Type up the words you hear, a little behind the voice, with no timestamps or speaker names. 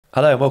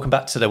Hello and welcome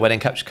back to the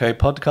Wedding Capture Code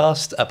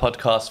podcast, a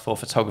podcast for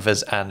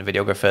photographers and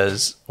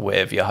videographers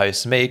with your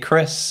hosts, me,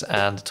 Chris,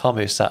 and Tom,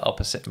 who's sat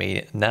opposite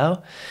me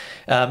now.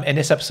 In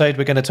this episode,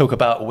 we're going to talk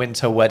about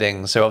winter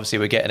weddings. So obviously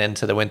we're getting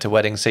into the winter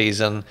wedding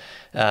season.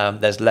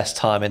 There's less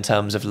time in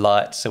terms of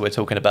light. So we're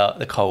talking about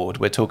the cold,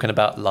 we're talking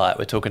about light,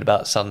 we're talking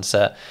about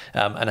sunset,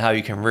 and how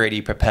you can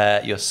really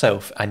prepare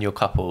yourself and your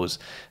couples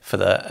for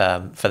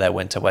their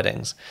winter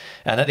weddings.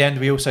 And at the end,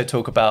 we also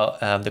talk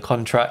about the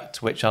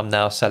contract, which I'm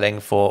now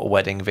selling for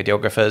wedding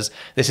videographers.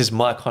 This is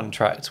my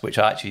contract, which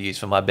I actually use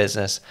for my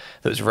business,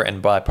 that was written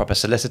by a proper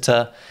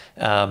solicitor,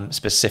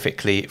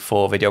 specifically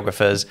for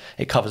videographers.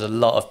 It covers a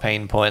lot of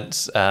pain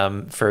points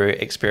through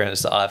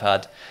experience that I've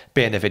had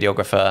being a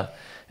videographer,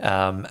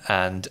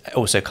 and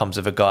also comes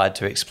with a guide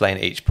to explain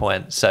each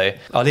point. So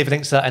I'll leave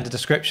links to that in the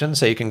description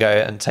so you can go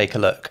and take a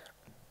look.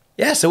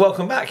 Yeah, so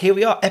welcome back. Here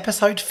we are,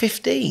 episode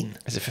 15.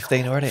 Is it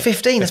 15 already?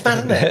 15, that's mad,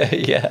 isn't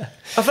it? Yeah.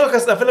 I feel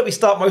like we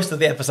start most of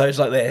the episodes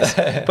like this,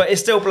 but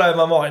it's still blowing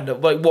my mind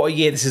like what a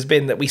year this has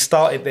been, that we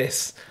started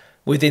this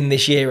within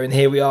this year and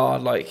here we are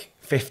like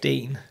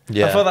 15.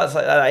 Yeah. I feel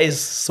that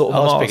is sort of I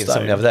was milestone. speaking to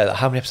someone the other day, like,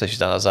 how many episodes she's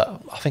done? I was like,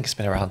 I think it's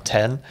been around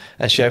 10.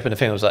 And she opened the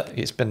thing and was like,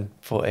 it's been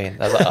 14.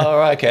 I was like, oh,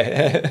 right,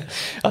 okay.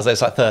 I was like,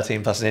 it's like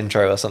 13 plus an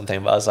intro or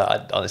something. But I was like,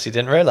 I honestly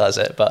didn't realise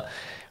it. But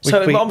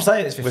what I'm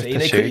saying is 15.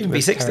 It could even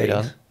be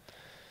 16.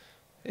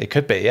 It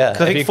could be, yeah. I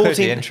think if you 14,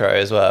 include the intro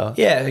as well.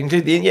 Yeah,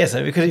 include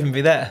so we could even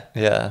be there.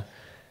 Yeah.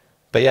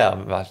 But yeah,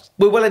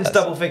 we're well into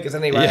double figures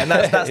anyway, yeah, and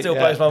that still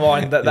blows my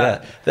mind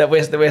that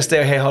we're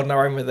still here holding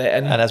our own with it.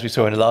 And as we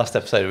saw in the last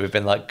episode, we've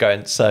been like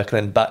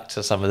circling back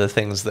to some of the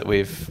things that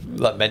we've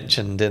like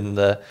mentioned in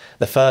the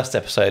first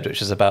episode,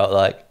 which is about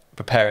like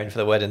preparing for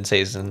the wedding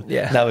season.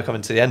 Yeah. Now we're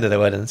coming to the end of the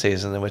wedding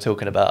season and we're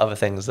talking about other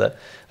things that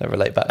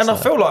relate back to that. And I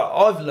feel like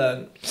I've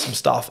learned some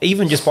stuff,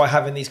 even just by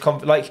having these,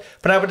 like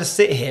being able to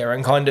sit here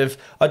and kind of,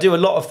 I do a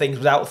lot of things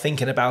without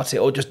thinking about it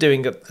or just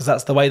doing it because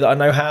that's the way that I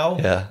know how.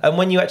 Yeah. And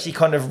when you actually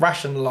kind of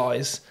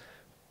rationalise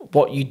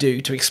what you do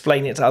to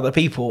explain it to other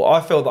people,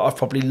 I feel that I've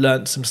probably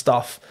learned some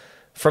stuff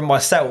from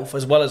myself,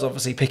 as well as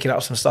obviously picking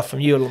up some stuff from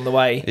you along the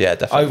way. Yeah,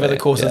 definitely. Over the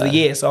course of the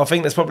year. So I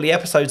think there's probably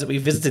episodes that we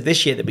visited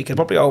this year that we could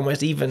probably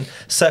almost even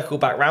circle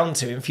back round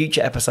to in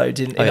future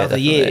episodes in other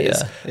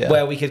years,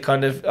 where we could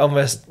kind of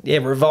almost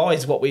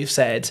revise what we've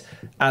said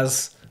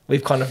as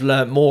we've kind of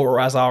learnt more or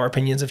as our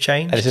opinions have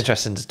changed. And it's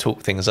interesting to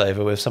talk things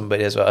over with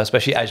somebody as well,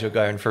 especially as you're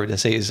going through the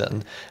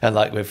season. And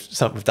like we've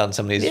done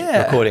some of these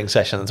recording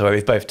sessions where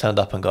we've both turned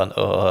up and gone,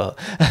 oh,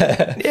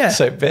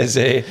 so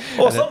busy.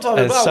 Or sometimes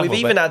as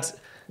well,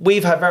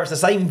 we've had very much the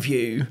same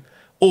view,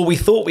 or we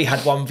thought we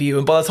had one view,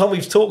 and by the time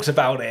we've talked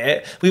about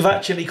it, we've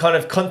actually kind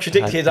of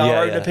contradicted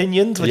our own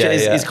opinions, which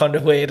is kind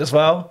of weird as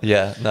well.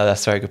 Yeah, no,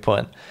 that's a very good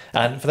point.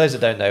 And for those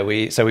that don't know,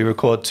 we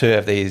record 2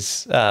 of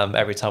these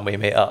every time we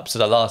meet up. So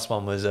the last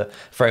one was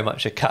very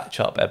much a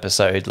catch-up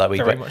episode. Like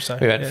we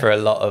went through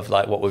a lot of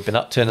like what we've been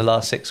up to in the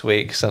last 6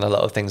 weeks, and a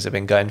lot of things that have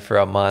been going through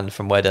our mind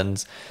from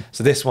weddings.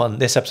 So this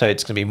episode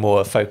is going to be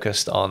more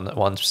focused on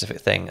one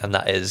specific thing, and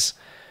that is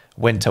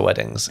winter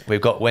weddings.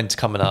 We've got winter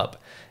coming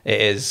up. It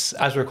is,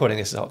 as we're recording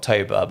this in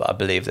October, but I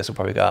believe this will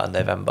probably go out in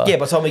November. Yeah,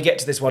 by the time we get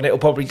to this one, it'll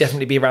probably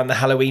definitely be around the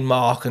Halloween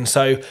mark, and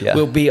so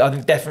we'll be, I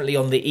think, definitely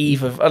on the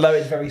eve of, although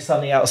it's very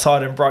sunny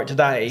outside and bright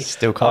today,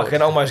 still cold. I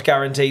can almost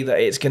guarantee that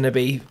it's going to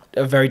be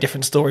a very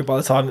different story by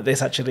the time that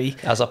this actually.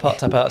 As I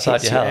parked up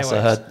outside your house,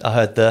 I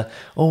heard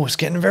it's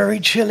getting very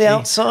chilly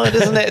outside,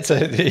 isn't it? So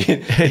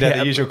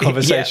the usual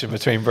conversation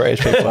between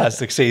British people as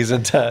the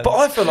season turns. But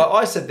I feel like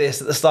I said this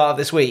at the start of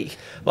this week.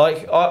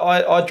 Like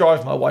I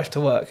drive my wife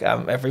to work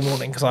every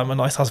morning because I'm a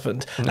nice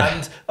husband.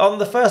 And on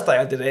the first day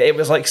I did it, it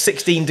was like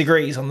 16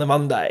 degrees on the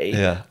Monday.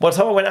 Yeah. By the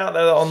time I went out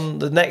there on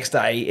the next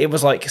day, it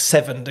was like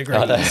 7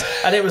 degrees.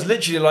 And it was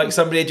literally like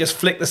somebody had just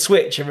flicked the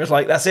switch and was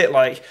like, that's it,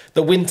 like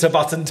the winter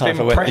button's been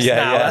pressed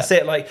now. That's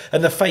it, like,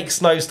 and the fake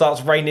snow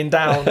starts raining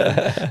down.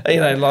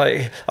 And,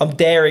 like I'm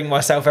daring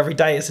myself every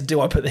day as to,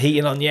 do I put the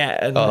heating on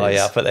yet? And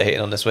I put the heating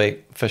on this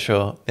week for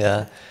sure.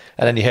 Yeah.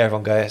 And then you hear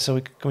everyone go, so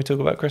can we talk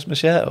about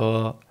Christmas yet?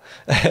 Or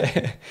we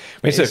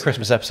need to do a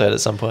Christmas episode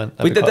at some point.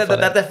 That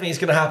definitely is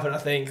going to happen, I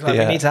think. We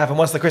need to have, and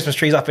once the Christmas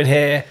tree's up in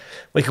here,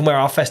 we can wear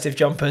our festive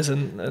jumpers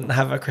and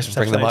have a Christmas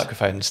episode. Bring the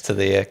microphones to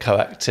the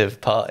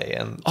coactive party.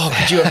 And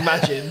could you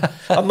imagine?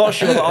 I'm not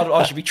sure that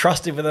I should be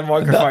trusted with a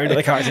microphone at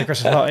the coactive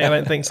Christmas party. I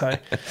don't think so.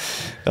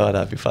 Oh,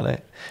 that'd be funny.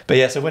 But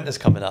yeah, so winter's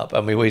coming up,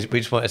 and we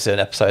just wanted to do an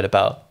episode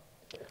about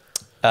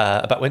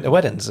winter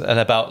weddings and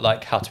about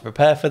like how to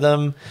prepare for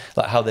them,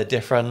 like how they're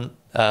different,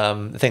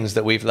 things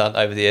that we've learned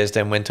over the years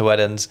doing winter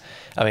weddings.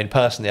 I mean,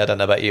 personally, I don't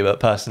know about you, but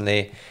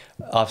personally,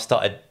 I've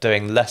started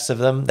doing less of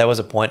them. There was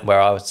a point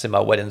where I would say my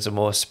weddings are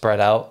more spread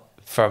out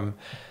from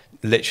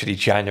literally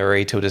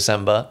January till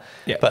December.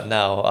 Yeah. But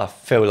now I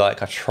feel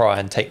like I try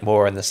and take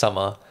more in the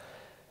summer,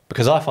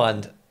 because I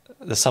find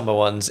the summer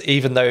ones,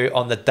 even though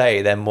on the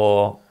day they're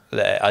more,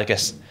 I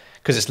guess,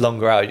 because it's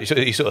longer hours,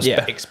 you sort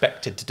of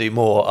expected to do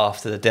more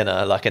after the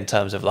dinner, like in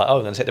terms of like, oh,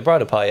 I'm going to take the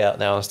bridal party out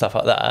now and stuff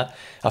like that.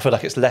 I feel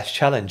like it's less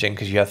challenging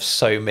because you have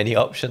so many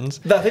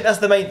options. I think that's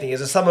the main thing, is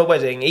a summer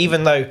wedding,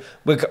 even though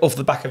we're off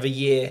the back of a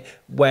year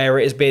where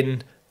it has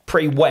been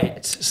pretty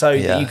wet, so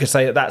you could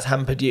say that that's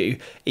hampered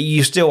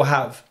you still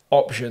have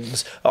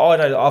options. I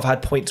know that I've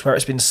had points where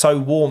it's been so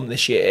warm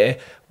this year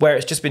where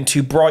it's just been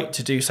too bright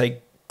to do, say,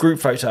 group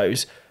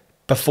photos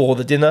before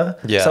the dinner.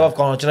 So I've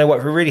gone, do you know what,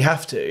 if we really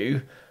have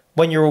to,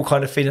 when you're all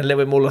kind of feeling a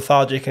little bit more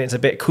lethargic and it's a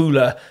bit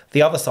cooler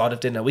the other side of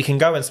dinner, we can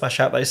go and smash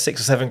out those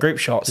 6 or 7 group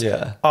shots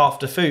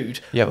after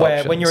food.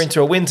 Where when you're into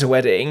a winter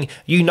wedding,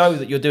 you know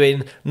that you're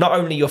doing not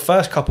only your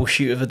first couple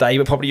shoot of the day,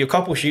 but probably your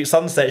couple shoot,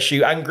 sunset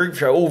shoot and group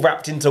shoot all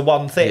wrapped into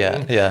one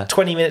thing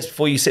 20 minutes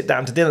before you sit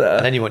down to dinner.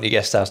 And then you want your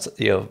guests to have,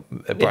 your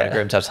bride and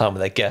groom to have time with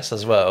their guests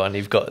as well,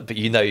 and but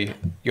you know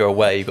you're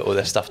away, you've got all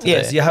this stuff to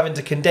do. So you're having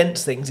to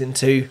condense things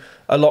into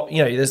a lot,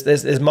 there's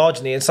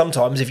marginally, and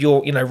sometimes if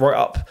you're right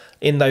up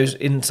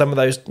in some of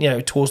those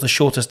towards the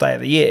shortest day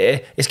of the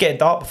year, it's getting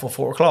dark before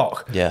 4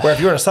 o'clock. Where if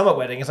you're on a summer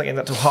wedding, it's like getting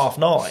up till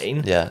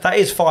 9:30. That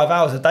is 5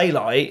 hours of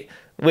daylight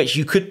which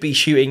you could be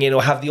shooting in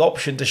or have the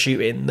option to shoot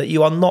in that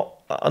you are not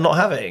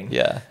having.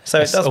 So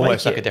it's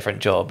almost like a different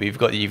job. You've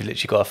literally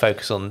got to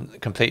focus on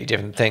completely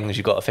different things.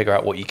 You've got to figure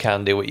out what you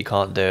can do, what you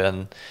can't do,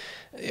 and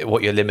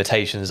what your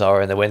limitations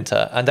are in the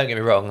winter. And don't get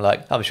me wrong,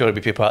 like I'm sure there'll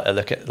be people out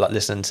there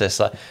listening to this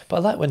like, but I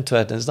like winter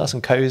weddings, it's nice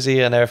and cozy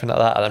and everything like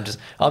that, and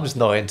I'm just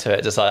not into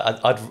it. Just like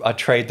I'd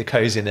trade the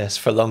coziness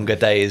for longer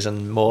days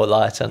and more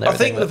light and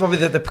everything. I think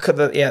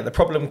the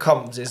problem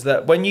comes is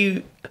that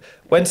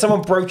when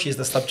someone broaches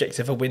the subject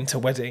of a winter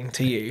wedding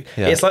to you,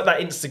 it's like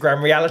that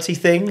Instagram reality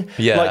thing.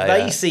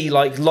 They see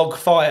like log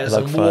fires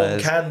and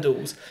warm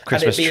candles,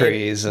 Christmas and it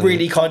trees, and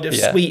really kind of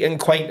sweet and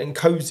quaint and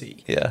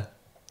cozy.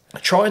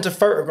 Trying to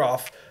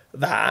photograph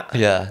that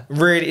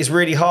really is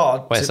really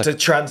hard to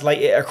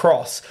translate it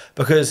across,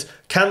 because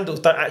candles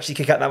don't actually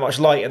kick out that much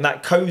light, and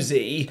that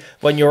cozy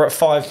when you're at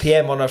 5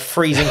 p.m. on a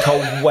freezing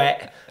cold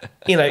wet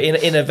in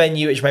a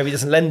venue which maybe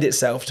doesn't lend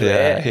itself to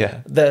it.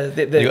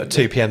 You got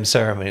 2 p.m.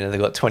 ceremony and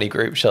they've got 20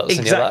 group shots.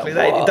 Exactly. And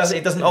you're like,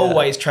 it doesn't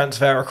always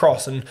transfer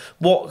across, and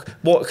what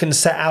can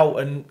set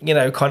out and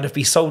kind of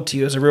be sold to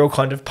you as a real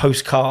kind of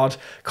postcard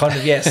kind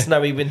of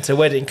snowy winter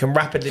wedding can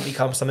rapidly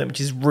become something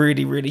which is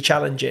really, really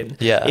challenging.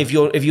 If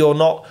you're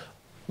not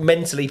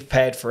mentally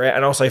prepared for it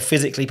and also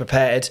physically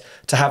prepared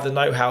to have the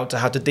know-how to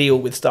how to deal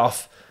with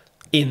stuff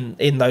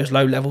in those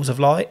low levels of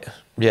light.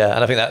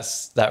 And I think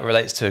that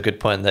relates to a good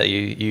point that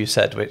you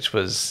said, which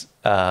was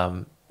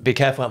be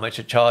careful how much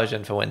you're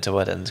charging for winter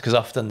weddings, because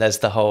often there's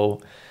the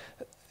whole,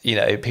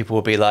 people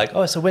will be like,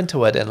 oh, it's a winter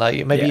wedding,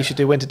 like maybe you should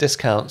do winter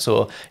discounts,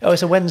 or oh,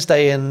 it's a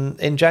Wednesday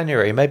in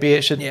January, maybe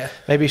you should do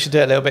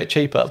it a little bit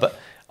cheaper. But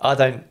I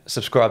don't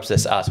subscribe to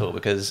this at all,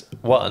 because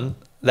one,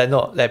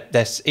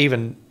 they're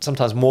even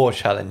sometimes more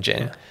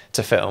challenging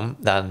to film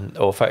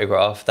or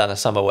photograph than a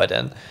summer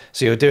wedding.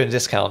 So you're doing a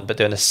discount but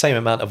doing the same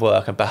amount of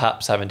work and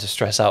perhaps having to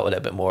stress out a little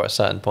bit more at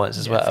certain points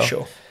as well. For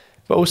sure.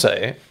 But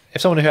also,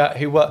 if someone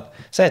who worked,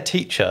 say a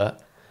teacher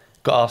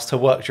got asked to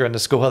work during the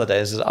school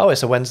holidays, oh,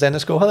 it's a Wednesday in the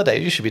school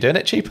holidays, you should be doing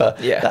it cheaper.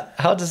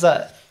 How does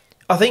that...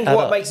 I think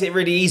what makes it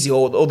really easy,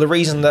 or the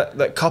reason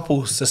that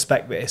couples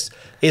suspect this,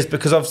 is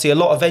because obviously a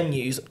lot of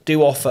venues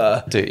do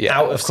offer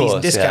out of season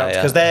discounts,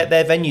 because their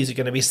venues are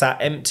going to be sat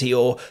empty,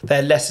 or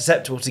they're less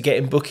susceptible to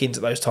getting bookings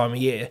at those time of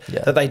year.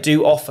 That they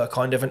do offer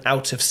kind of an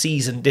out of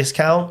season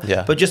discount.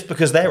 But just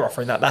because they're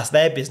offering that's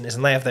their business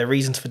and they have their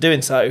reasons for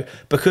doing so.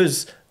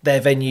 Because their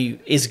venue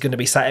is going to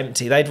be sat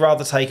empty, they'd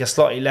rather take a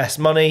slightly less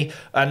money,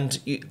 and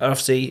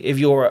obviously if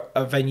you're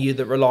a venue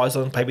that relies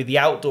on maybe the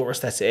outdoor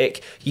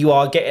aesthetic, you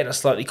are getting a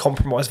slightly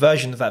compromised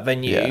version of that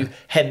venue,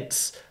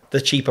 hence the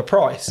cheaper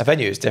price. A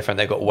venue is different,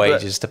 they've got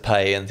wages to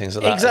pay and things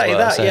like that. Exactly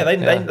as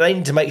well, they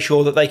need to make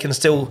sure that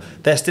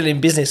they're still in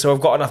business, or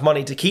have got enough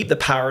money to keep the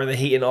power and the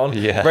heating on,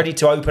 ready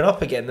to open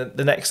up again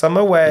the next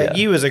summer, where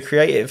you as a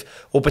creative,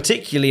 or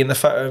particularly in the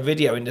photo and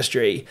video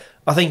industry,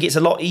 I think it's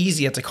a lot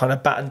easier to kind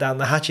of batten down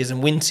the hatches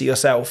and winter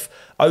yourself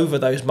over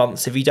those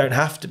months if you don't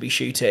have to be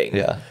shooting.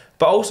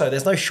 But also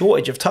there's no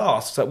shortage of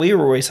tasks. Like we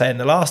were always saying in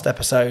the last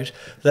episode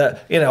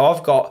that,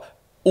 I've got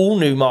all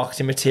new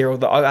marketing material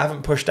that I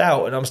haven't pushed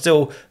out, and I'm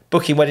still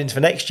booking weddings for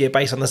next year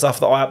based on the stuff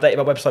that I updated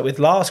my website with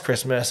last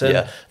Christmas,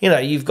 and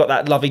you've got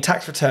that lovely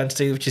tax return to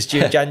do, which is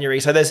due in January.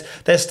 So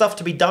there's stuff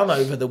to be done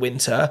over the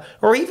winter,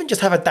 or even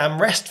just have a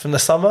damn rest from the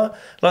summer.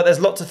 Like there's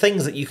lots of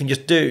things that you can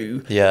just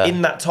do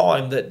in that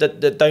time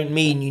that don't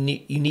mean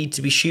you need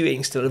to be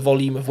shooting still a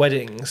volume of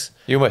weddings.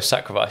 You almost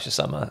sacrifice your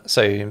summer,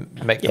 so you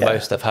make the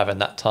most of having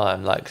that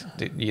time, like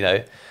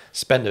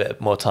spend a bit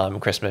more time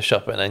Christmas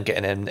shopping and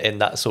getting in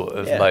that sort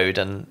of mode.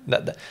 And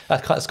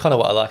that's kind of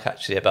what I like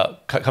actually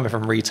about coming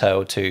from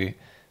retail to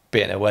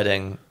being a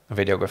wedding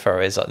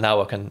videographer, is like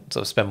now I can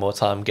sort of spend more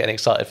time getting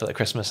excited for the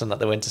Christmas and like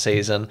the winter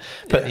season,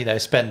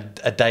 but spend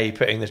a day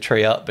putting the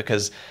tree up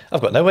because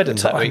I've got no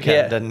weddings that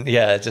weekend, and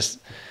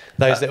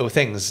those little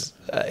things.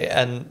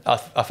 And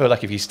I feel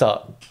like if you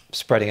start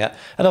spreading it,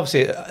 and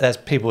obviously there's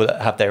people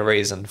that have their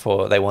reason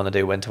for they want to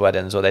do winter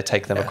weddings, or they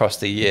take them across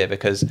the year,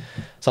 because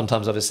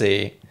sometimes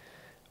obviously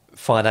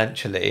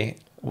financially,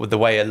 with the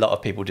way a lot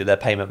of people do their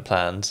payment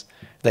plans,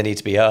 they need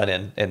to be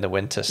earning in the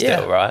winter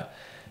still, right?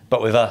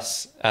 But with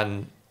us,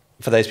 and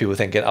for those people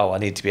thinking, oh, I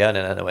need to be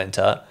earning in the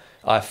winter,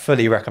 I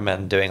fully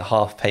recommend doing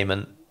half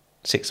payment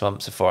 6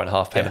 months before and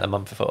half payment a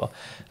month before.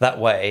 That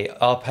way,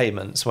 our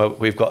payments, well,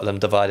 we've got them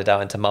divided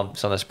out into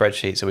months on a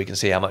spreadsheet so we can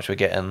see how much we're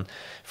getting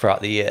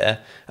throughout the year.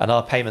 And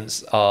our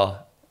payments are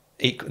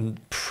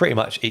pretty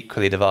much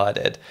equally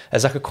divided.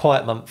 There's like a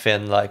quiet month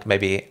in, like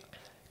maybe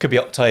could be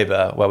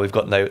October, where we've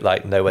got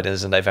no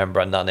weddings in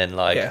November and none in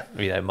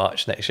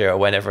March next year, or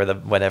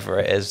whenever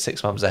it is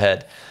 6 months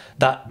ahead.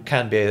 That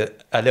can be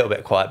a little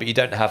bit quiet, but you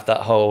don't have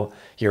that whole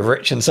you're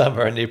rich in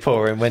summer and you're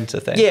poor in winter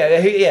thing.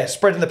 Yeah,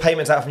 spreading the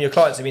payments out from your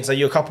clients. I mean, so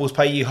your couples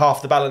pay you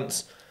half the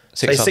balance,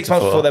 six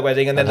months before their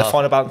wedding, and then the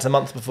final balance a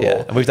month before.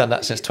 Yeah, and we've done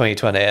that since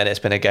 2020, and it's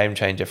been a game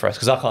changer for us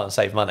because I can't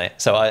save money,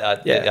 so I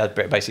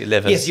basically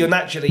live as... Yes,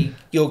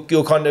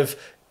 you're kind of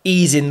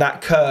easing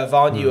that curve,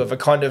 aren't you, of a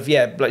kind of,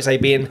 like say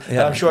being,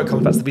 I'm sure it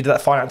comes back to we did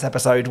that finance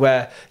episode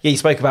where you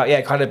spoke about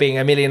kind of being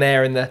a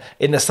millionaire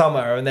in the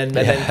summer, and then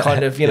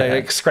kind of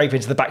like scrape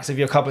into the backs of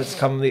your cupboards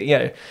come But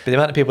the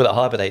amount of people that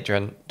hibernate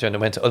during the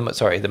winter,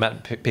 the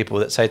amount of people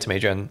that say to me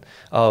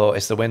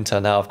it's the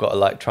winter now, I've got to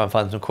like try and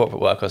find some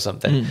corporate work or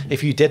something.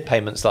 If you did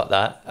payments like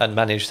that and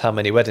managed how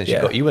many weddings you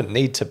got, you wouldn't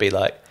need to be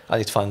like, I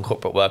need to find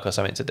corporate work or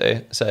something to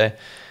do. So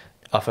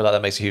I feel like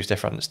that makes a huge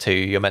difference to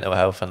your mental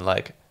health and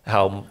like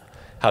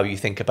how you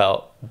think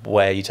about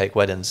where you take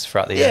weddings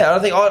throughout the year. Yeah, I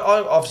think I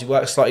obviously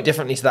work slightly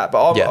differently to that,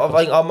 but I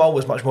think I'm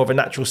always much more of a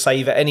natural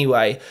saver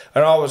anyway,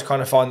 and I always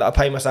kind of find that I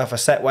pay myself a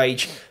set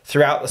wage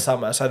throughout the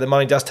summer, so the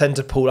money does tend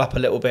to pool up a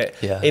little bit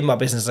in my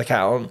business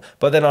account,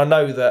 but then I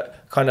know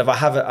that kind of I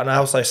have it, and I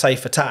also save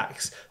for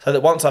tax, so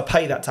that once I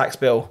pay that tax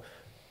bill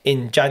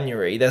in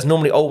January, there's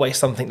normally always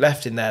something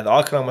left in there that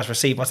I can almost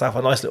receive myself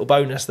a nice little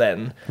bonus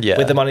then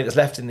with the money that's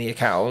left in the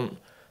account.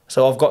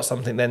 So I've got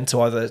something then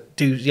to either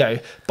do,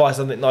 buy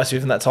something nice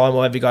within that time,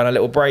 or maybe go on a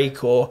little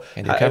break, or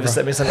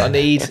something I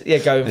need.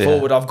 Going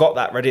forward, I've got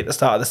that ready at the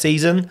start of the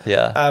season.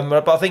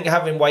 But I think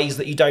having ways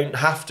that you don't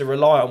have to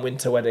rely on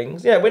winter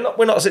weddings. We're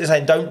not sitting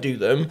saying don't do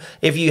them.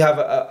 If you have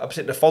a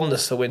particular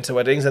fondness for winter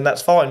weddings, then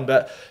that's fine.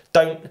 But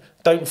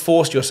don't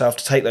force yourself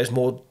to take those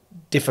more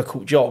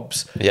difficult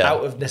jobs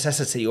out of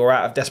necessity or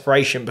out of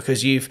desperation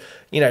because you've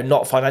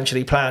not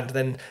financially planned.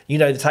 Then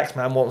the tax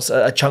man wants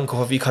a chunk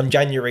off of you come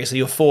January, so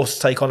you're forced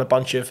to take on a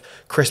bunch of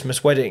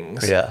Christmas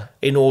weddings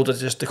in order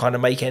just to kind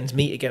of make ends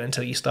meet again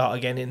until you start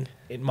again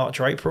in March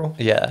or April.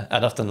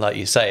 And often, like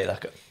you say,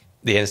 like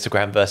the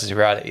Instagram versus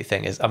reality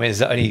thing is, I mean,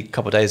 it's only a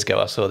couple of days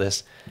ago I saw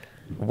this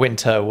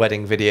winter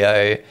wedding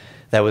video.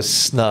 There was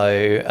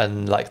snow,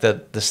 and like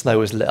the snow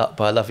was lit up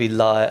by a lovely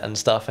light and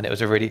stuff, and it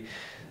was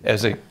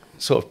a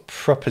sort of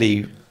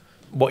properly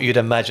what you'd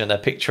imagine a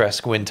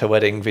picturesque winter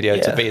wedding video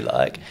to be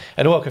like.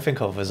 And all I could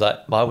think of was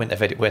like my winter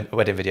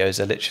wedding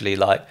videos are literally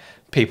like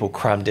people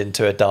crammed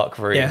into a dark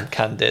room,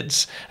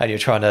 candids, and you're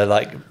trying to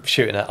like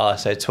shooting at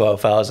ISO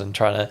 12,000,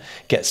 trying to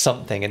get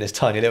something in this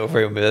tiny little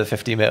room with a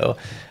 50mm,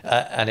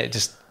 and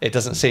it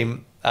doesn't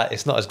seem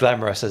it's not as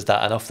glamorous as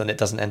that, and often it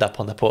doesn't end up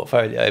on the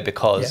portfolio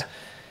because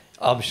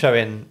I'm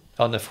showing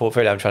on the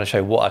portfolio, I'm trying to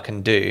show what I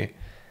can do,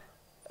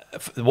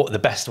 what the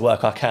best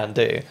work I can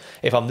do.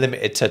 If I'm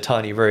limited to a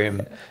tiny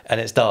room and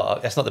it's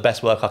dark, that's not the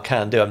best work I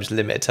can do. I'm just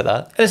limited to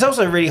that. And it's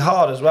also really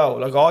hard as well.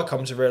 Like I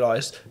come to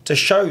realise to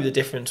show the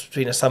difference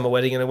between a summer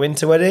wedding and a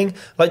winter wedding.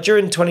 Like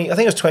during I think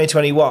it was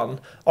 2021,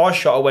 I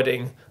shot a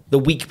wedding the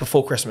week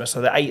before Christmas,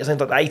 so I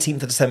think like the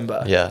 18th of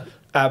December.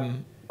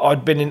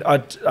 I'd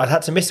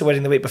had to miss a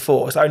wedding the week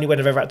before. It's the only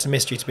wedding I've ever had to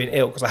miss due to being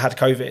ill because I had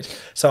COVID.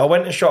 So I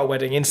went and shot a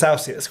wedding in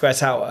Southsea at the Square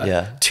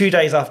Tower 2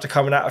 days after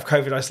coming out of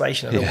COVID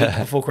isolation and a week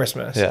before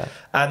Christmas.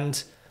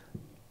 And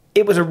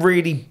it was a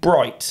really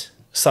bright,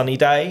 sunny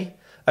day.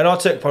 And I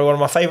took probably one of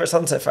my favourite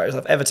sunset photos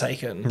I've ever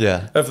taken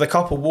of the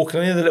couple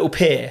walking in the little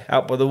pier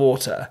out by the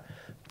water.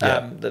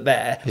 So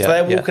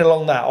they're walking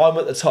along that, I'm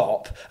at the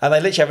top, and they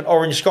literally have an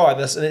orange sky,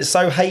 and it's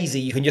so hazy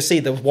you can just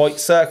see the white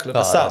circle of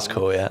the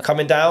sun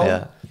coming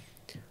down.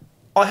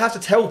 I have to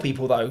tell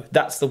people though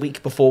that's the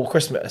week before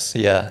Christmas.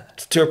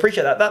 To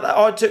appreciate that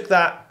I took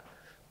that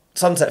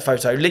sunset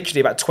photo literally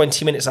about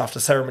 20 minutes after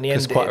the ceremony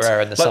ended. It's quite rare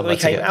in the summer. We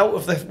came out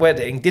of the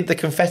wedding, did the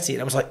confetti,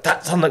 and I was like,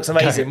 that sun looks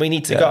amazing. We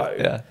need to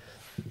go.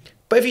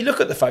 But if you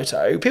look at the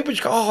photo, people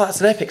just go, oh,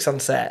 that's an epic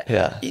sunset.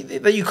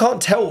 You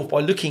can't tell by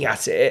looking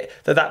at it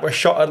that was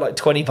shot at like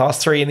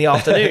 3:20 in the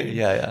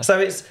afternoon. So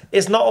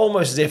it's not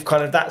almost as if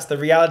kind of that's the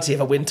reality of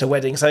a winter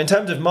wedding. So in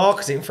terms of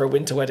marketing for a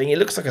winter wedding, it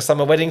looks like a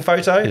summer wedding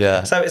photo.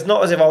 So it's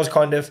not as if I was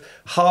kind of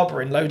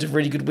harbouring loads of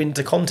really good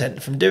winter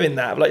content from doing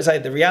that. But like I say,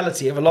 the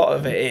reality of a lot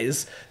of it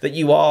is that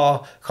you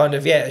are kind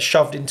of,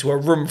 shoved into a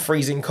room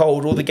freezing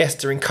cold. All the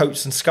guests are in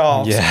coats and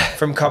scarves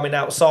from coming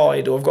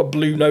outside, or have got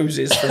blue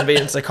noses from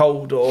being so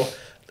cold,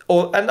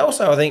 and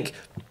also I think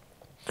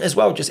as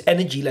well, just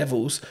energy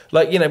levels.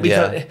 Like, you know,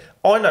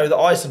 I know that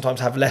I sometimes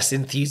have less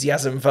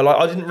enthusiasm for, like,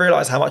 I didn't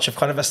realise how much of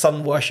kind of a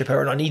sun worshipper,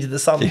 and I needed the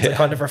sun to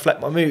kind of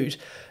reflect my mood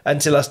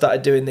until I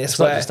started doing this. It's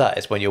not just that,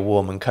 it's when you're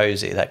warm and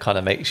cosy that kind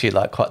of makes you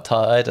like quite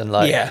tired and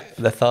like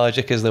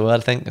lethargic is the word,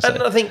 I think. So.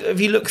 And I think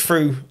if you look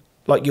through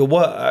like your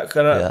work,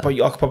 and I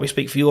could probably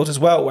speak for yours as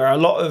well, where a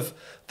lot of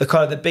the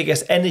kind of the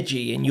biggest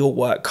energy in your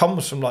work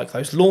comes from like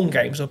those lawn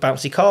games or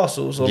bouncy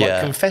castles or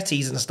like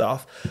confettis and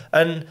stuff.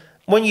 And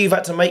when you've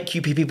had to make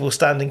QP people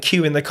stand in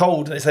queue in the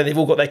cold and they say they've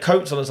all got their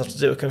coats on and stuff to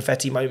do a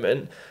confetti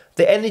moment,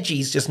 the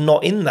energy's just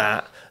not in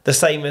that the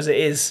same as it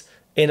is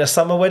in a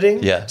summer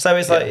wedding. Yeah. So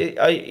it's like,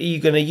 are you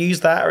going to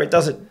use that, or it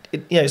doesn't?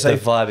 You know, so the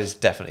vibe is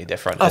definitely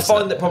different. I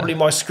find that probably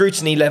my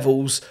scrutiny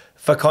levels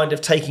for kind of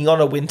taking on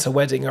a winter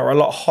wedding are a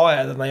lot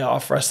higher than they are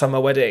for a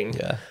summer wedding.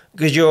 Yeah.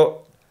 Because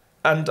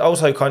and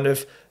also kind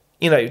of,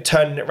 you know,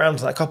 turning it around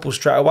to that couple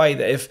straight away,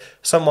 that if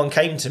someone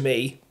came to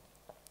me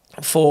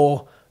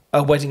for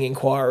a wedding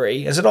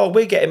inquiry and said, oh,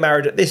 we're getting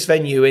married at this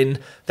venue in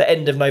the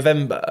end of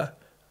November.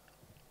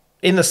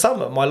 In the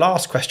summer, my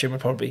last question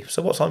would probably be,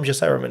 so what time's your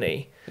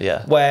ceremony?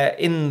 Yeah. Where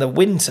in the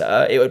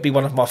winter, it would be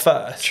one of my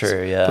first.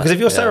 True, yeah. Because if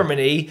your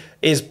ceremony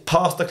is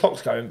past the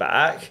clock's going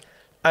back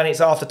and it's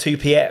after 2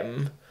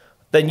 p.m,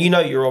 then you know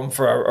you're on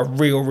for a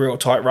real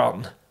tight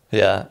run.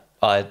 Yeah,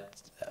 I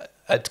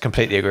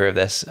completely agree with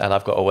this. And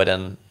I've got a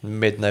wedding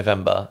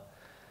mid-November,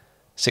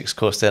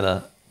 6-course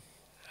dinner.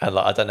 And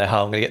like, I don't know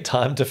how I'm going to get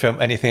time to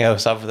film anything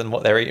else other than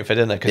what they're eating for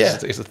dinner,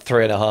 because it's a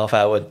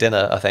 3.5-hour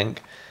dinner, I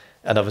think.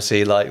 And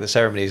obviously, like, the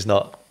ceremony is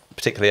not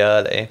particularly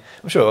early.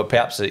 I'm sure it'll be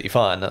absolutely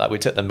fine. Like, we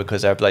took them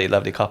because they're a bloody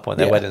lovely couple and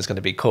their wedding's going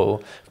to be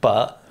cool.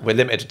 But we're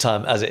limited to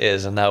time as it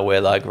is, and now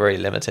we're like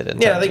really limited.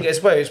 I think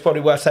it's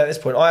probably worth saying at this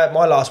point.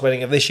 My last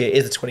wedding of this year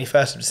is the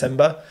 21st of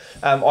December.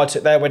 I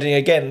took their wedding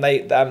again.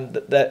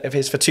 If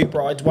it's for 2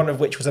 brides, one of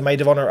which was a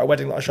maid of honour at a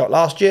wedding that I shot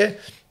last year.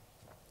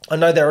 I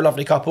know they're a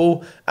lovely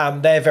couple.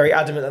 They're very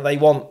adamant that they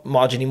want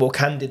marginally more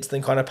candids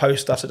than kind of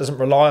post stuff, so it doesn't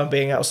rely on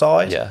being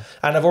outside. Yeah.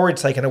 And I've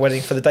already taken a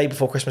wedding for the day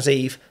before Christmas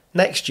Eve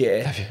next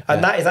year.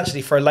 And that is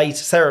actually for a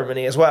later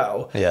ceremony as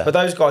well. Yeah. But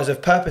those guys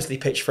have purposely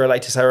pitched for a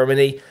later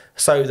ceremony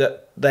so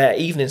that their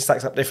evening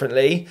stacks up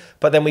differently.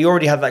 But then we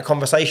already had that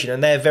conversation,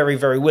 and they're very,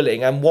 very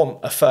willing and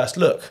want a first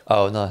look.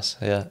 Oh, nice.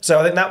 Yeah. So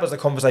I think that was the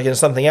conversation.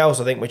 Something else,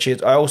 I think, which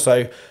is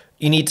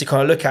you need to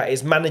kind of look at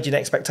is managing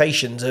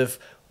expectations of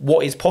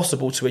what is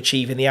possible to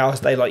achieve in the hours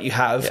daylight you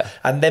have,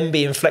 and then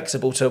being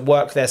flexible to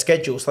work their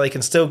schedule so they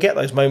can still get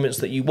those moments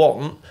that you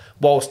want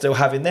while still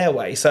having their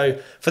way. So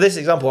for this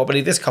example, I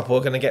believe this couple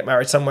are going to get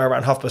married somewhere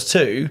around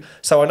 2:30.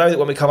 So I know that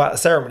when we come out of the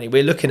ceremony,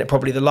 we're looking at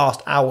probably the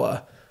last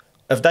hour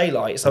of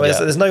daylight. So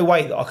there's no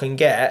way that I can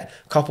get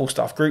couple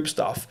stuff, group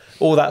stuff,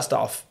 all that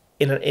stuff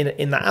in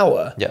that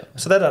hour. Yeah.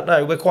 So they don't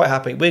know. We're quite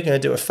happy. We're going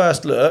to do a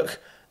first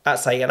look at,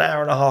 say, an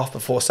hour and a half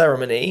before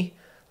ceremony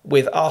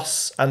with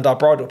us and our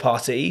bridal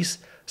parties.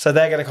 So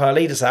they're going to kind of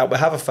lead us out. We'll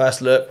have a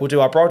first look. We'll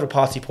do our bridal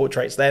party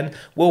portraits then.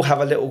 We'll have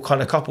a little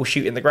kind of couple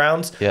shoot in the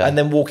grounds and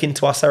then walk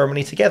into our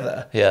ceremony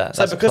together. Yeah,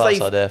 so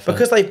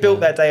because they've built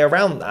their day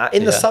around that,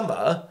 in the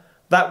summer,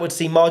 that would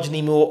seem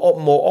marginally more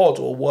odd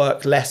or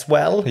work less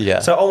well. Yeah.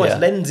 So it almost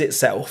lends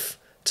itself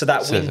to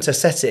that winter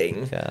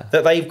setting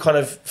that they've kind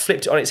of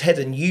flipped it on its head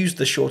and used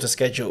the shorter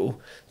schedule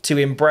to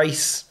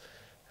embrace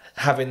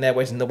having their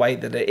wedding the way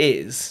that it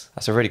is.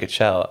 That's a really good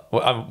shout.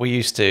 We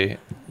used to,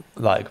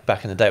 like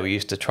back in the day, we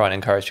used to try and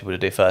encourage people to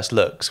do first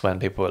looks when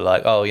people were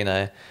like, oh, you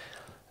know,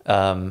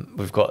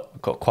 we've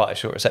got quite a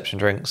short reception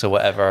drinks or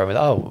whatever. I mean,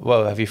 oh,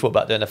 well, have you thought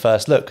about doing a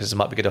first look? Because it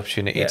might be a good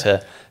opportunity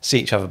to see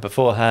each other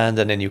beforehand,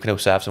 and then you can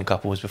also have some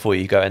couples before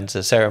you go into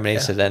the ceremony,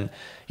 so then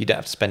you don't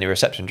have to spend your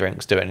reception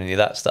drinks doing any of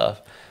that stuff.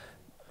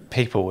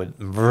 People would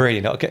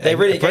really not get. They're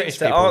really British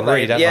against it, people aren't they?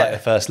 really don't like the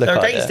first look.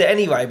 They're against it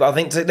anyway, but I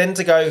think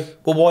to go,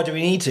 well, why do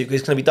we need to?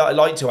 Because it's going to be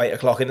light till 8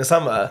 o'clock in the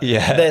summer.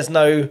 Yeah. There's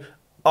no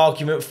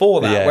argument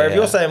for that. Yeah, Where if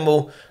you're saying,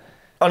 well,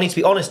 I need to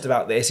be honest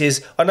about this,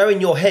 is I know in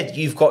your head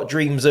you've got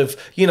dreams of,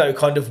 you know,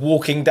 kind of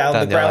walking down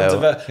the grounds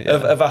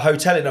of a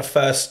hotel in a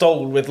first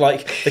stall with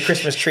like the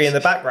Christmas tree in the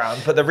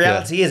background, but the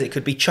reality is it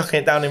could be chucking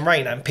it down in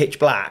rain and pitch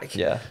black.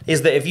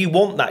 Is that if you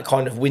want that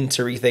kind of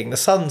wintry thing, the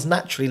sun's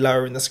naturally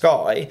lower in the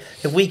sky.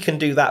 If we can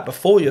do that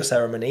before your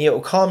ceremony, it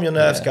will calm your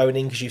nerves going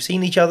in because you've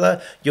seen each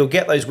other, you'll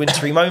get those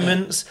wintry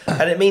moments,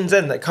 and it means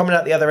then that coming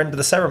out the other end of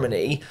the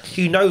ceremony,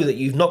 you know that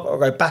you've not got to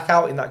go back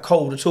out in that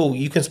cold at all.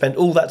 You can spend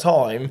all that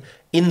time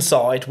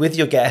inside with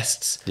your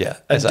guests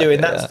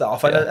doing that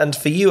stuff. And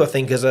for you, I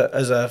think, as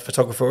a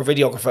photographer or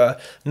videographer,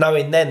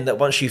 knowing then that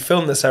once you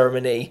film the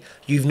ceremony,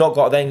 you've not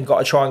got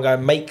to try and go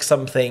and make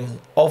something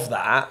of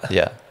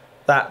that.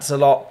 That's a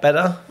lot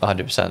better.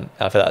 100%.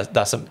 I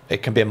feel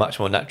it can be a much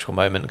more natural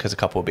moment because a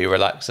couple will be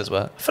relaxed as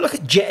well. I feel like a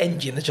jet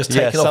engine that's just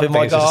taken off in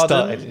my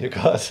garden. In your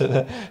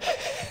garden.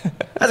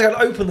 As I going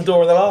to open the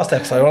door in the last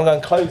episode, I'm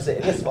going to close it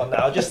in this one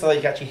now, just so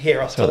you can actually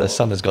hear us. So the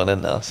sun has gone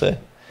in now, so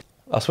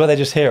I swear they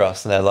just hear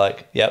us and they're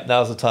like, yep,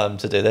 now's the time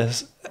to do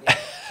this.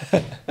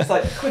 It's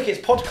like, quick, it's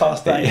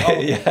podcast day.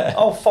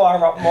 I'll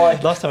fire up my...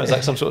 Last time it was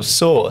like some sort of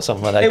saw or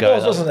something like that. It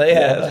was, wasn't it?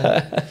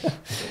 Yeah.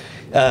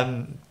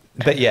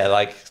 But yeah,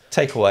 like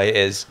takeaway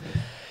is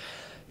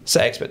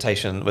set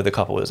expectation with the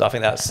couples. I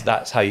think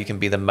that's how you can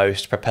be the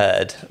most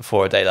prepared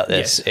for a day like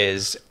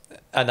this.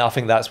 And I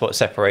think that's what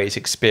separates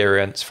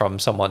experience from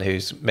someone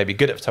who's maybe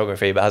good at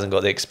photography but hasn't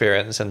got the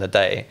experience in the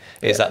day,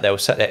 is that they'll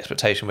set the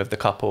expectation with the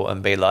couple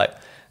and be like,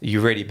 you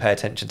really pay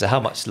attention to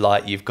how much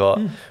light you've got,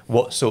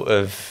 what sort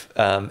of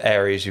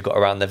areas you've got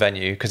around the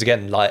venue. Because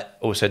again, light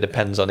also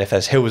depends on if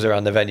there's hills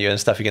around the venue and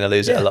stuff, you're going to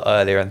lose it a lot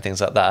earlier and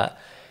things like that.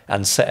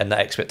 And setting that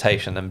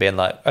expectation and being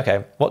like,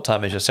 okay, what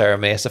time is your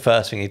ceremony? It's the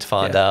first thing you need to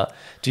find out.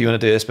 Do you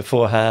want to do this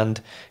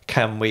beforehand?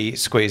 Can we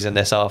squeeze in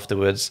this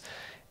afterwards?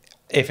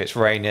 If it's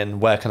raining,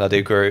 where can I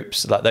do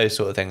groups? Like those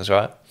sort of things,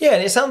 right? Yeah,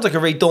 and it sounds like a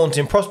really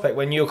daunting prospect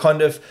when you're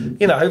kind of,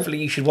 hopefully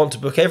you should want to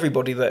book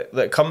everybody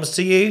that comes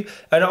to you.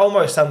 And it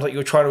almost sounds like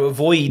you're trying to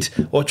avoid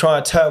or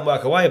trying to turn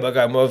work away by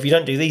going, well, if you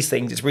don't do these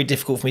things, it's really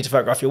difficult for me to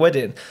photograph your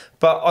wedding.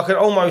 But I can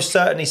almost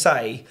certainly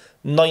say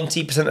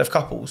 90% of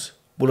couples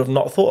would have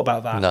not thought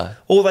about that. No.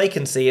 All they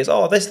can see is,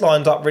 this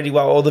lines up really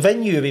well. Or the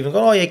venue have even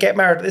gone, get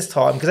married at this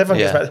time, because everyone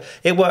gets married.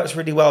 It works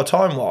really well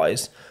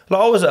time-wise.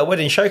 Like I was at a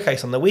wedding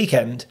showcase on the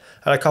weekend,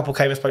 and a couple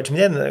came and spoke to me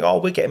then, and they're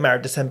like, we're getting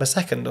married December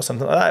 2nd or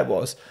something like that it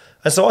was.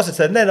 And so I said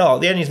to them,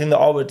 the only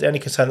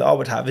concern that I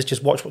would have is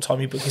just watch what time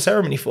you book your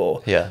ceremony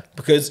for. Yeah.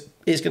 Because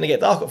it's going to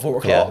get dark at 4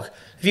 o'clock. Yeah.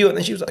 If you went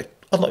there, she was like,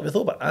 I've not even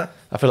thought about that.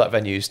 I feel like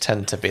venues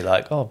tend to be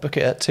like, book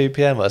it at 2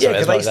 p.m. or something.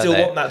 Yeah, because they still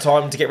want that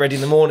time to get ready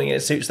in the morning and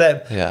it suits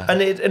them. Yeah.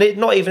 And it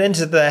not even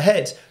entered their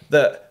head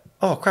that,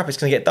 oh crap, it's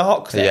going to get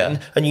dark then.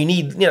 Yeah. And you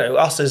need,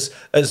 us as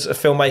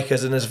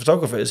filmmakers and as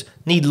photographers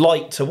need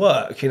light to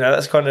work.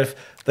 That's kind of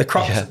the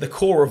crux, the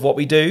core of what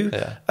we do.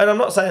 Yeah. And I'm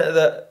not saying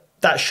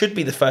that should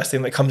be the first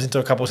thing that comes into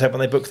a couple's head when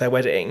they book their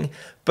wedding.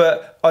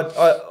 But I,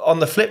 on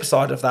the flip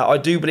side of that, I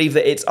do believe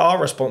that it's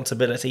our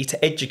responsibility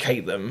to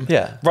educate them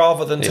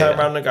rather than turn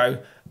around and go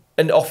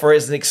and offer it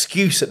as an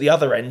excuse at the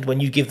other end when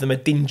you give them a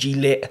dingy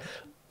lit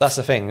That's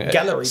the thing.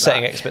 gallery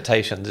Setting back.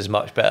 expectations is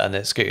much better than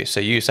an excuse. So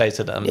you say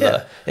to them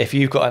that if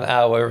you've got an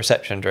hour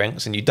reception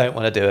drinks and you don't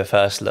want to do a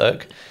first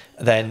look,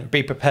 then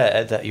be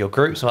prepared that your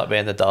groups might be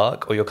in the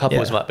dark or your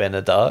couples might be in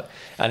the dark.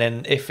 And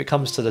then if it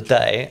comes to the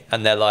day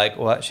and they're like,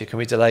 well, actually, can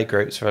we delay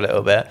groups for a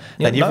little bit?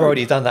 Then you've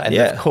already done that in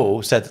the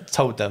call,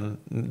 told them,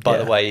 by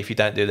the way, if you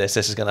don't do this,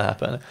 this is going to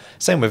happen.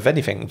 Same with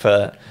anything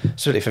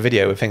certainly for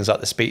video with things like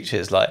the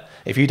speeches. Like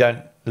if you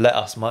don't let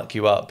us mic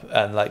you up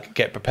and like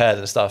get prepared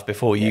and stuff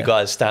before you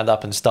guys stand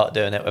up and start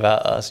doing it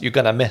without us, you're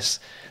going to miss.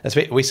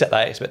 We set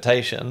that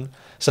expectation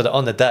so that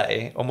on the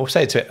day, and we'll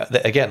say to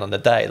it again on the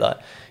day, like,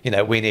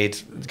 we need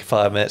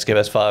 5 minutes, give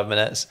us 5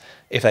 minutes.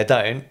 If they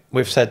don't,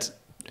 we've said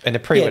in a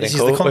pre-wedding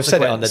call, we've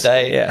said it on the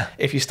day. Yeah.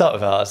 If you start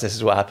with ours, this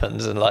is what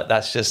happens. And like,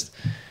 that's just,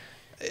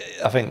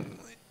 I think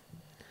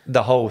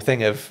the whole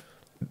thing of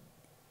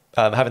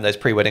having those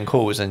pre-wedding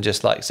calls and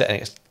just like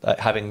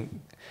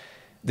having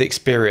the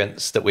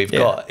experience that we've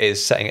got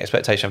is setting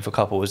expectation for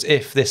couples.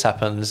 If this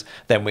happens,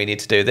 then we need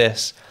to do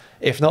this.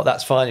 If not,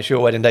 that's fine. It's your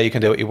wedding day. You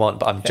can do what you want.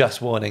 But I'm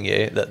just warning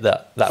you that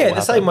will happen.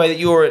 The same way that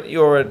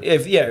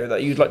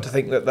that you'd like to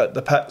think that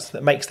the person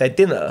that makes their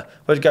dinner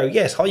would go,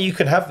 yes, you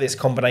can have this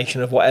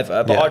combination of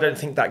whatever, but I don't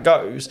think that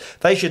goes.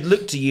 They should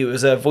look to you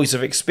as a voice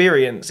of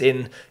experience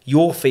in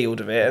your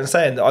field of it and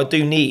saying that I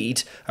do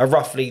need a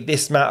roughly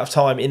this amount of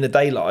time in the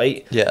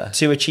daylight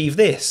to achieve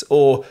this.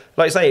 Or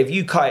like say, if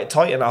you cut it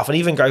tight enough and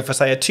even go for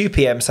say a 2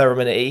 p.m.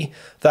 ceremony,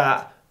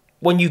 that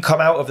when you come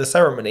out of the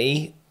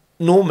ceremony,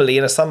 normally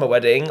in a summer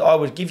wedding, I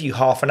would give you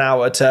half an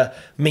hour to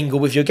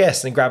mingle with your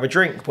guests and grab a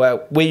drink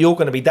where you're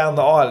going to be down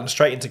the aisle and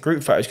straight into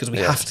group photos because we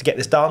have to get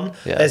this done.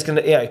 There's going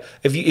to,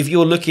 if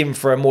you're looking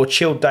for a more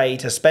chilled day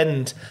to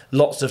spend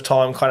lots of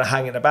time kind of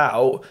hanging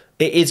about,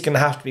 it is going to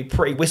have to be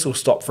pretty whistle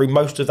stop through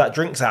most of that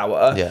drinks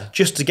hour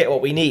just to get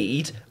what we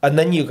need. And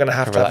then you're going to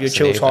have your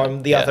chill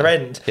time the other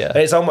end. And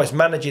it's almost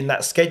managing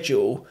that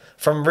schedule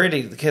from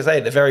really, because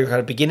the very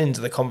kind of beginnings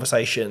of the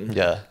conversation,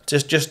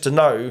 just to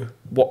know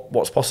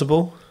what's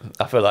possible.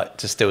 I feel like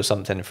to steal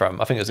something from,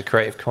 I think it was a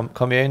creative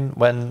commune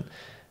when,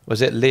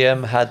 was it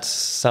Liam had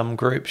some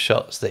group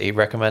shots that he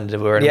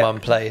recommended were in one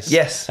place?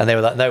 Yes. And they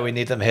were like, no, we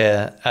need them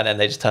here. And then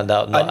they just turned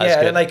out not as good.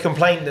 And then they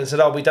complained and said,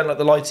 we don't like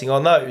the lighting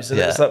on those. And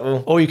it's like,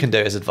 well, all you can do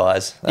is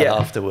advise. And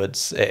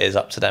afterwards, it is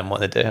up to them what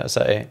they do.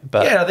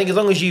 But I think as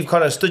long as you've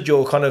kind of stood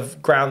your kind of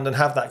ground and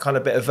have that kind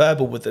of bit of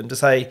verbal with them to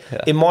say,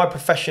 in my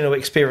professional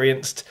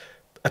experienced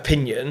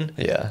opinion,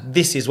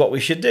 this is what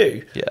we should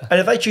do. And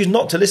if they choose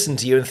not to listen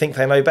to you and think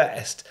they know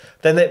best,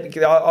 then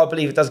I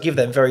believe it does give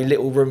them very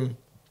little room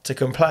to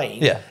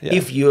complain.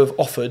 If you have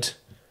offered,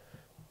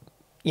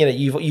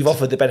 you've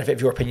offered the benefit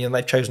of your opinion and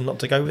they've chosen not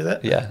to go with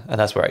it. And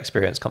that's where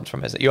experience comes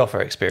from, is that you offer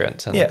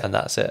experience and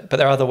that's it. But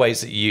there are other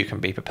ways that you can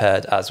be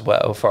prepared as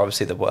well for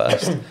obviously the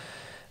worst.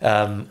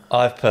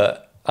 I've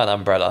put an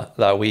umbrella.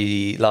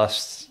 Like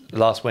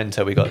last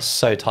winter we got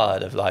so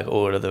tired of like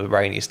all of the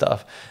rainy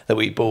stuff that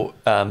we bought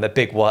a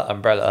big white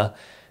umbrella,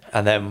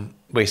 and then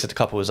we said to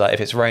couples, like, if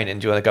it's raining,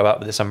 do you want to go out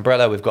with this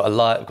umbrella? We've got a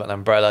light, we've got an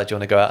umbrella, do you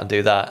want to go out and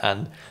do that?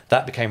 And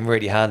that became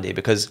really handy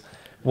because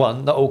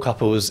one, not all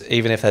couples,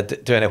 even if they're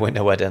doing a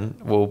winter wedding,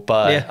 will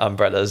buy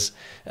umbrellas,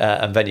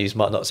 and venues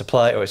might not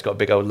supply it, or it's got a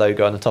big old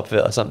logo on the top of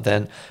it or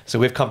something. So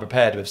we've come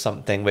prepared with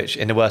something which,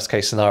 in the worst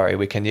case scenario,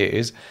 we can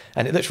use,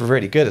 and it looks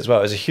really good as well.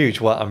 It was a huge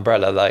white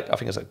umbrella, like I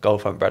think it's a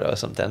golf umbrella or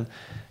something,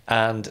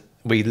 and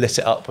we lit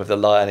it up with the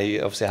light, and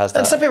he obviously has that.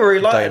 And some people really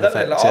like it, don't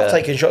they? Like, I've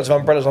taken shots of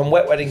umbrellas on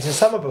wet weddings in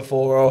summer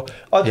before, or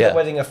I did a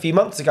wedding a few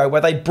months ago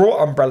where they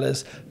brought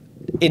umbrellas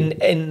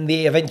in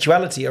the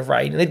eventuality of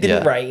rain, and it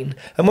didn't rain.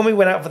 And when we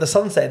went out for the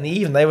sunset in the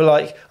evening, they were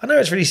like, I know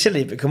it's really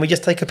silly, but can we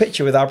just take a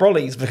picture with our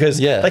brollies? Because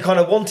they kind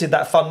of wanted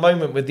that fun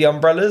moment with the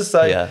umbrellas.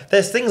 So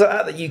there's things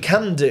like that you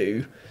can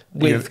do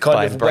with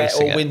kind of wet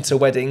or winter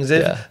weddings.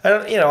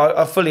 And you know,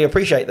 I fully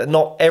appreciate that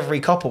not every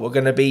couple are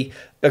going to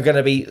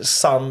be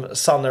summer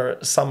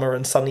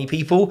and sunny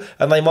people,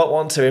 and they might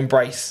want to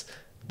embrace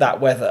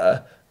that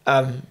weather.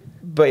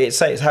 But it's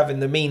having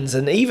the means,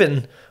 and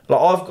even like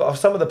I've got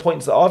some of the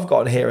points that I've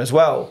got in here as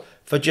well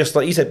for, just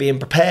like you said, being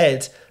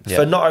prepared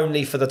for not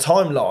only for the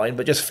timeline,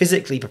 but just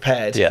physically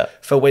prepared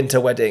for winter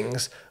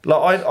weddings.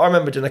 Like I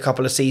remember doing a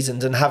couple of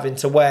seasons and having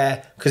to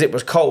wear, because it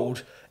was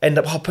cold, end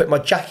up putting my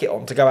jacket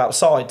on to go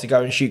outside to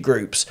go and shoot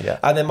groups,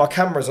 and then my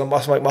cameras on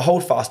my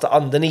holdfast are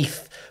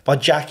underneath my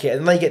jacket,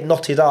 and they get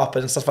knotted up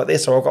and stuff like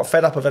this, or I got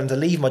fed up of having to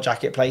leave my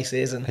jacket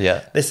places and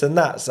this and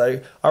that. So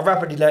I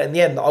rapidly learned in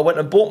the end that I went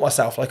and bought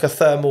myself like a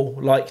thermal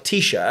like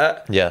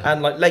t-shirt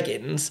and like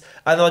leggings,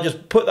 and then I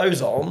just put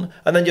those on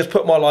and then just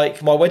put my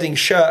wedding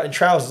shirt and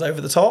trousers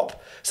over the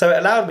top. So it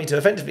allowed me to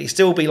effectively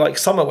still be like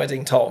summer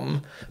wedding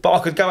Tom, but I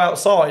could go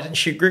outside and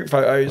shoot group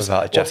photos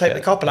or take the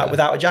couple out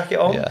without a jacket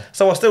on.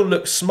 So I still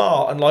looked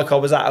smart and like I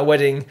was at a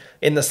wedding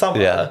in the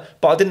summer,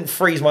 but I didn't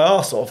freeze my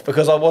arse off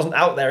because I wasn't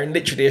out there in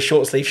literally a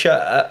short sleeve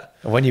shirt.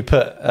 When you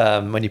put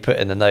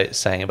in the notes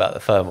saying about the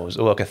thermals,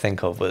 all I could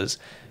think of was,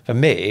 for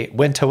me,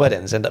 winter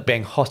weddings end up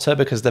being hotter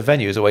because the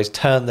venues always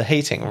turn the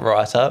heating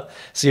right up.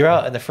 So you're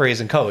out in the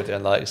freezing cold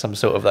doing like some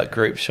sort of like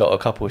group shot or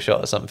couple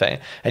shot or something,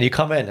 and you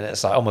come in and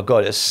it's like, oh my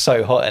god, it's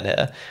so hot in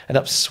here. End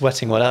up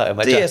sweating one out in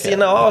my jacket. So, you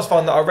know, I always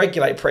find that I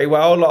regulate pretty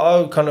well. Like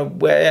I kind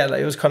of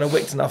it was kind of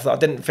wicked enough that I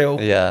didn't feel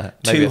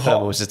too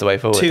hot. Was just the way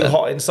forward. Too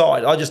hot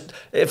inside.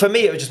 For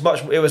me,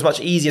 it was much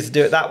easier to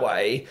do it that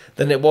way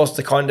than it was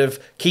to kind of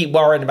keep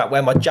worrying about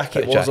where my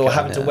jacket was or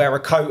having to wear a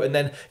coat, and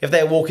then if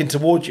they're walking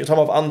towards you, time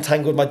I've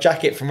untangled my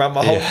jacket from around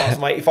my whole past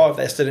my 85,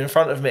 they're stood in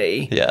front of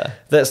me.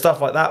 That stuff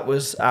like that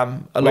was a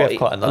lot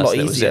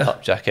little zip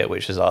up jacket,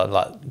 which is our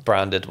like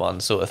branded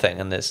one sort of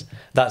thing, and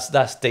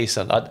that's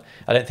decent. I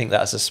don't think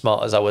that's as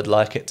smart as I would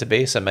like it to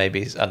be, so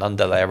maybe an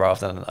underlayer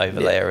rather than an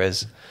overlayer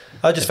is.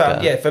 I just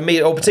found for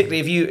me, or particularly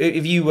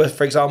if you were,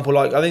 for example,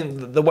 like I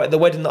think the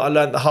wedding that I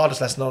learned the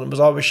hardest lesson on was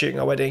I was shooting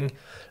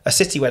a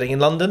city wedding in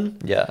London.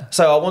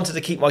 So I wanted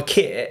to keep my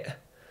kit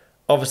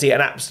obviously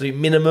an absolute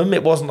minimum.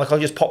 It wasn't like I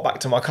just pop back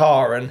to my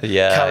car and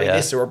carry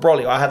this or a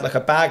brolly. I had like a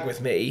bag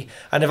with me,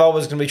 and if I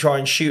was going to be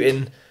trying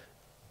shooting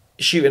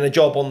a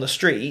job on the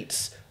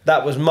streets,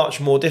 that was much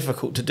more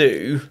difficult to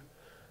do.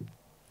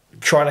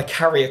 Trying to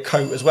carry a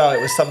coat as well,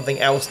 it was something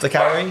else to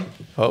carry.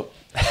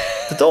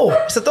 It's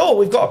the door.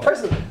 We've got a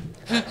present.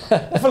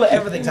 I feel like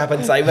everything's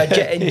happened today. We had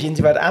jet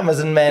engines, we had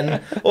Amazon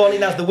men. All I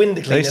need now is the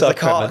window cleaners, the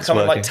car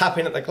coming like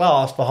tapping at the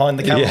glass behind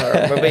the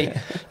camera,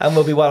 and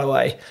we'll be well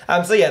away.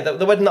 So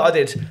the wedding that I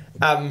did,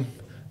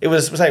 it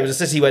was a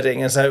city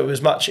wedding, and so it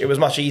was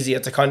much easier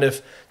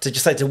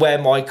to wear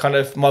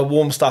my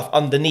warm stuff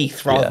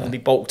underneath rather than be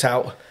bulked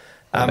out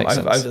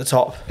over the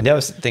top. And the other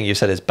thing you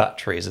said is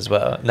batteries as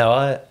well.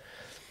 Now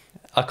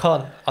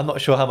I'm not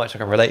sure how much I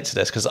can relate to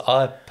this, because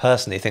I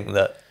personally think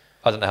that,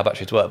 I don't know how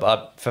batteries work,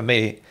 but for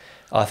me,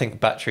 I think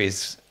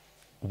batteries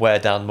wear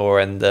down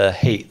more in the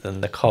heat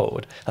than the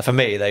cold. And for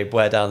me, they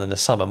wear down in the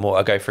summer more.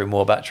 I go through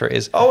more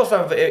batteries. I always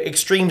found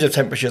extremes of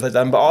temperatures they've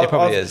done, but it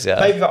probably is.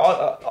 Maybe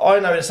I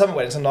know in summer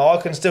weddings,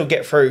 I can still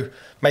get through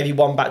maybe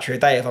one battery a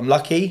day if I'm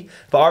lucky.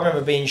 But I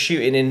remember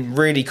shooting in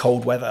really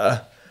cold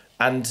weather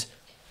and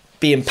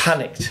being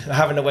panicked,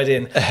 having a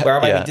wedding where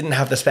I maybe didn't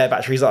have the spare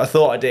batteries that I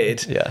thought I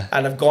did,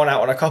 and have gone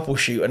out on a couple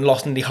shoot and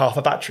lost nearly half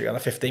a battery on a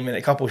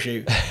 15-minute couple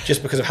shoot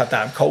just because of how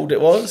damn cold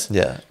it was.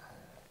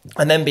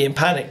 And then being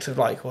panicked of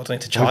like, well, I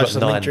need to charge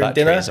something during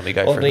dinner. And we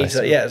go so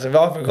I've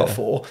only got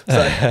 4.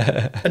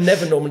 So I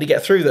never normally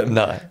get through them.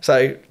 No.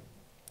 So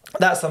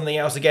that's something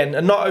else again,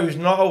 and not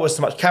always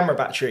so much camera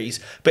batteries,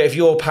 but if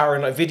you're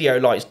powering like video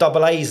lights,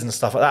 AA's and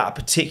stuff like that, are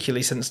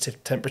particularly sensitive to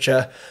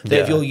temperature.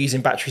 That if you're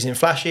using batteries in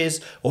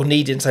flashes or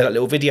needing, say, like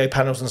little video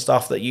panels and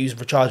stuff that use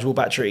rechargeable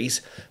batteries,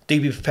 do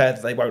be prepared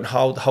that they won't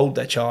hold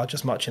their charge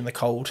as much in the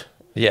cold.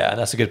 Yeah, and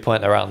that's a good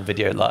point around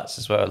video lights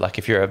as well. Like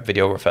if you're a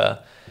videographer,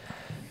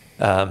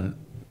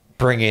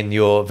 bringing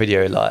your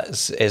video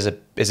lights is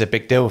a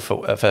big deal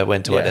for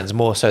winter weddings,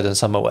 more so than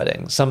summer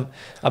weddings.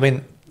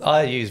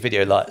 I use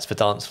video lights for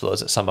dance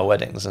floors at summer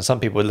weddings, and some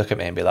people would look at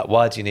me and be like,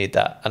 why do you need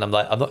that? And I'm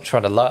like, I'm not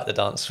trying to light the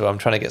dance floor, I'm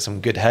trying to get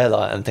some good hair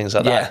light and things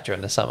like that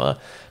during the summer.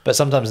 But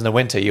sometimes in the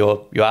winter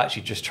you're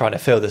actually just trying to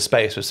fill the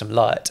space with some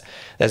light.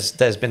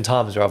 There's been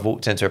times where I've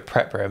walked into a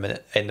prep room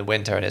in the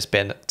winter and it's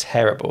been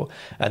terrible,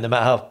 and no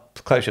matter how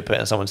close you're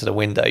putting someone to the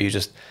window,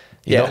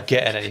 you're not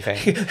getting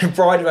anything.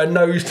 Bride with her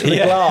nose to the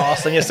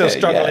glass, and you're still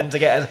struggling to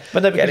get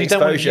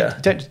exposure.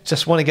 You don't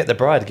just want to get the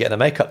bride getting her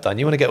makeup done.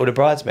 You want to get all the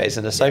bridesmaids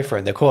in the sofa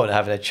in the corner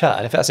having a chat.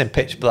 And if that's in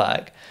pitch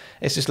black,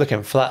 it's just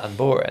looking flat and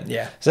boring.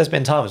 Yeah. So there's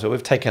been times where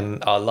we've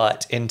taken our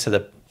light into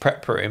the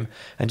prep room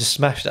and just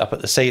smashed it up at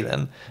the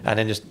ceiling, and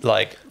then just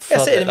like if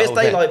it's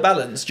daylight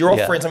balanced, you're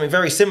offering something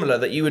very similar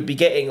that you would be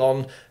getting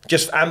on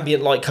just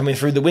ambient light coming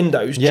through the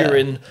windows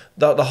during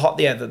the hot,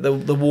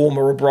 the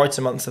warmer or brighter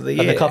months of the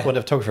year. And the couple and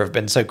the photographer have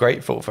been so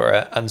grateful for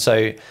it, and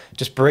so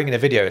just bringing a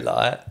video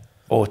light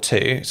or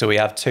two, so we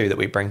have two that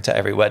we bring to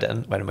every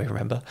wedding when we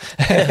remember.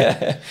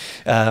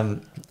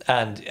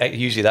 And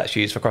usually that's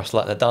used for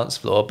cross-lighting the dance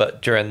floor,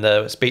 but during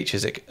the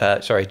speeches,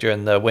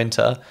 during the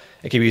winter,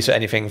 it can be used for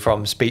anything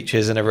from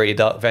speeches in a really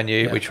dark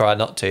venue. We try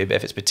not to, but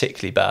if it's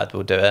particularly bad,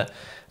 we'll do it.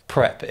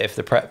 Prep, if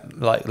the prep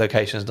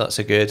location is not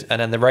so good, and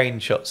then the rain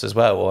shots as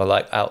well, or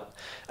like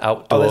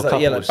outdoor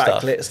couple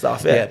stuff. Backlit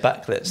stuff.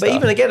 Backlit stuff. But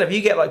even again, if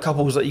you get like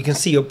couples that you can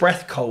see your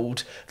breath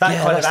cold,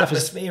 that kind of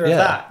atmosphere of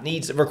that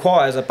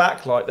requires a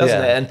backlight,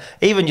 doesn't it? And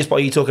even just by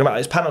you talking about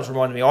those panels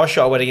reminded me, I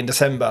shot a wedding in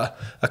December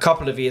a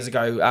couple of years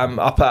ago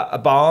up at a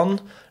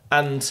barn,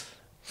 and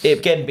it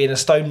again being a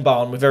stone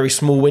barn with very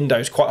small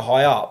windows quite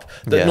high up,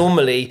 that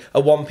normally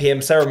a 1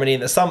 p.m. ceremony in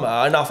the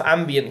summer, enough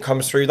ambient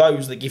comes through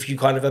those that gives you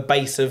kind of a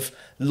base of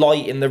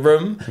light in the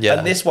room.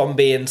 And this one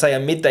being, say, a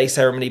midday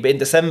ceremony but in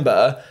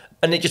December,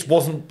 and it just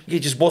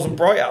wasn't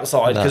bright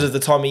outside because of the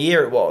time of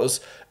year it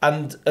was.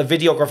 And a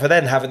videographer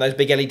then having those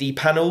big LED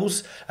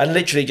panels and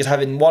literally just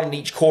having one in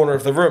each corner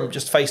of the room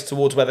just faced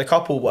towards where the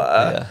couple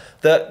were,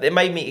 that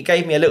it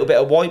gave me a little bit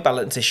of white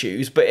balance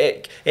issues, but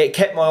it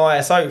kept my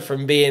ISO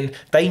from being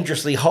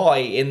dangerously high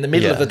in the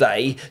middle of the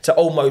day to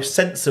almost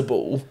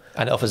sensible.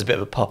 And it offers a bit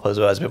of a pop as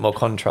well, as a bit more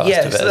contrast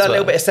to it so that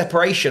little bit of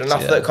separation,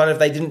 enough that kind of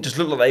they didn't just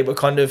look like they were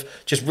kind of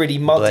just really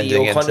muddy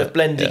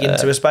blending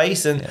into a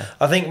space. And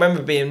I think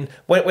remember being,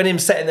 when him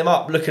setting them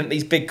up, looking at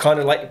these big kind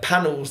of like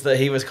panels that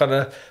he was kind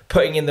of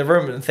putting in the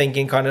room and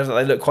thinking kind of that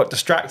they look quite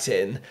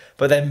distracting,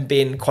 but then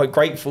being quite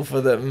grateful for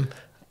them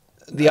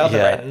the other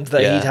end,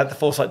 that he'd had the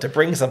foresight to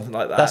bring something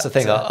like that. That's the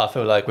thing. I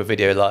feel like with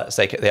video lights,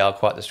 they are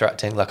quite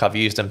distracting. Like I've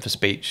used them for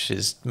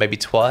speeches maybe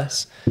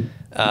twice,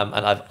 and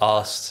I've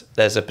asked,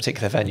 there's a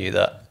particular venue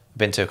that I've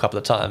been to a couple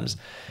of times,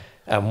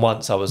 and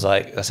once I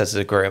said to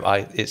the groom,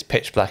 it's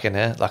pitch black in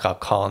here, like I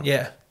can't,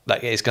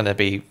 like it's going to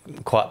be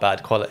quite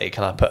bad quality,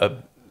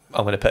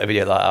 I'm going to put a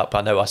video light up.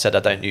 I know I said I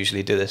don't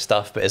usually do this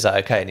stuff, but is that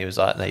okay? And he was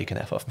like, no, you can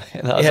F off me.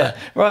 And I was like,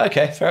 right,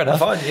 okay, fair enough.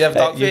 Fine, you have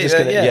dark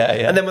vision,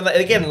 And then when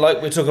again,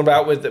 like we're talking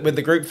about with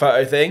the group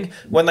photo thing,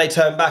 when they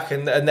turn back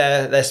and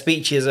their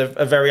speeches are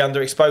very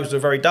underexposed or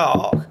very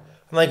dark, and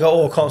they go,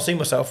 oh, I can't see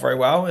myself very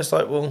well. It's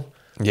like, well,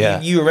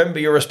 you remember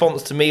your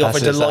response to me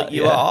offering to light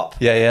you up.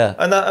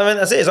 And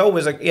that's it. It's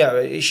always like,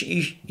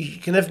 you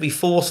can never be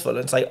forceful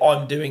and say,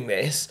 I'm doing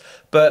this,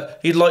 but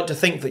you'd like to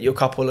think that your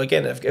couple,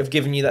 again, have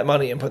given you that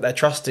money and put their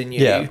trust in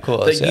you. Of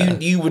course.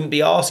 That you wouldn't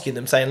be asking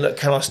them, saying, look,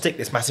 can I stick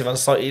this massive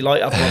unsightly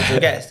light up onto your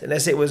guest?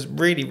 Unless it was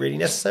really, really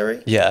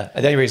necessary. Yeah.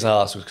 And the only reason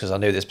I asked was because I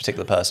knew this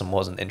particular person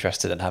wasn't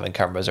interested in having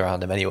cameras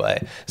around him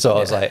anyway. So I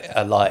was like,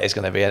 a light is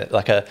going to be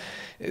like a...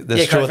 The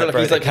straw that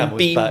broke the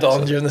camel's back.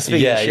 On during the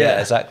speech. Yeah,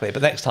 exactly.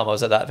 But next time I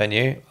was at that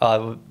venue,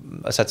 I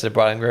said to the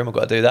bride and groom, I've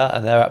got to do that,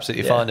 and they're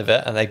absolutely fine with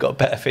it, and they got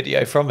better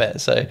video from it.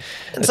 So,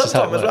 and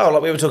sometimes as well,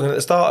 like we were talking at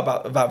the start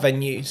about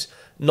venues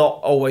not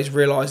always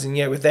realising,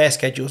 with their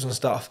schedules and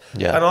stuff.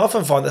 And I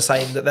often find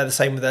that they're the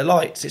same with their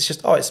lights. It's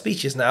just, it's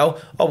speeches now.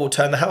 We'll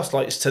turn the house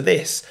lights to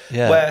this.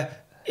 Where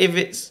if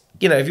it's,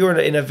 if you're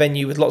in a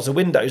venue with lots of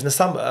windows in the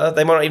summer,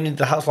 they might not even need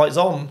the house lights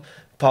on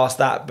past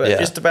that, but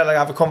just to be able to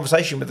have a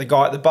conversation with the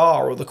guy at the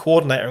bar or the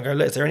coordinator and go,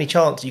 look, is there any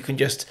chance you can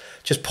just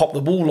pop the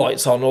wall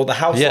lights on or the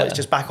house lights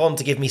just back on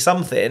to give me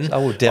something? I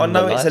will dim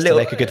the lights to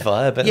make a good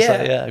vibe.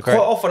 And great. Quite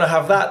often I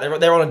have that.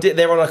 They're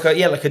on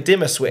like a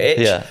dimmer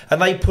switch,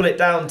 and they pull it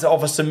down to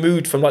offer some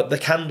mood from like the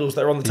candles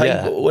that are on the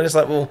table, and it's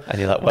like, and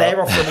you're like,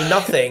 they're offering me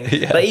nothing.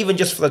 Like, even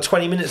just for the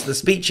 20 minutes of the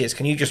speeches,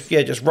 can you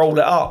just roll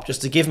it up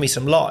just to give me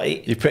some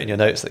light? You put in your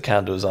notes that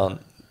candles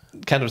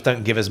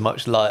don't give as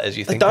much light as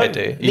you think they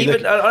do. You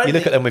look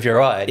at them with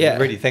your eye and you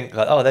really think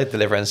like, oh, they're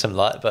delivering some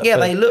light. But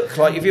they look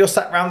like, if you're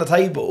sat around the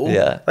table,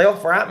 they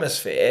offer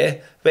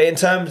atmosphere, but in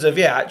terms of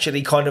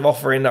actually kind of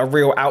offering a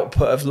real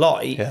output of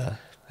light,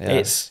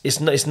 it's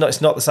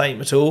not the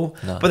same at all.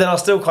 No. But then I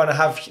still kind of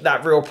have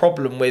that real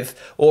problem with,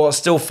 or I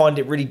still find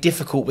it really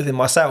difficult within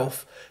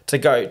myself to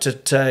go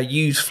to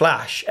use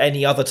flash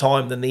any other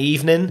time than the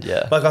evening.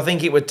 Like I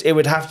think it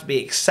would have to be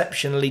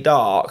exceptionally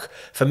dark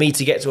for me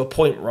to get to a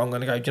point where I'm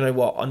going to go, do you know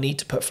what, I need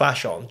to put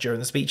flash on during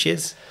the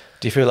speeches.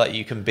 Do you feel like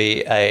you can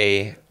be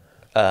a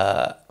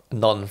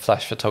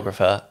non-flash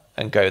photographer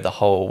and go the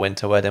whole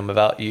winter wedding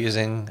without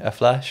using a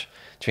flash?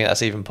 Do you think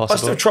that's even possible?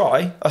 I still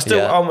try. I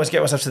still almost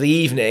get myself to the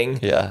evening.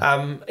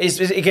 Yeah.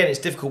 It's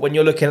difficult when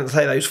you're looking at,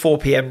 say, those 4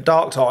 p.m.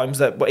 dark times,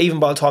 that even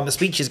by the time the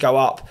speeches go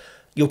up,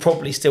 you're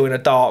probably still in a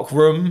dark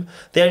room.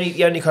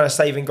 The only kind of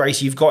saving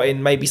grace you've got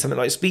in maybe something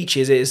like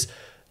speeches is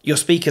your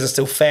speakers are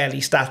still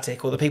fairly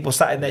static, or the people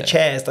sat in their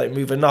chairs don't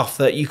move enough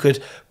that you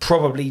could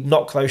probably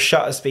knock those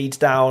shutter speeds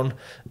down,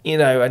 you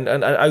know, and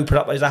open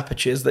up those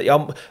apertures that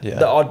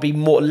I'd be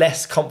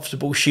less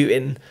comfortable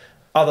shooting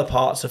other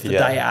parts of the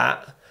day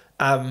at.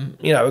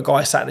 You know, a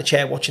guy sat in a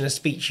chair watching a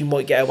speech, you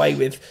might get away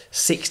with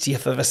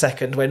 60th of a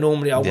second, where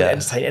normally I wouldn't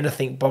entertain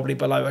anything probably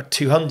below a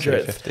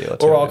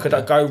 200th, or I could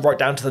go right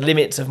down to the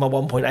limits of my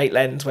 1.8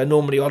 lens, where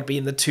normally I'd be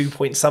in the 2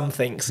 point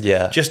somethings,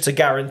 just to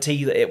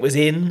guarantee that it was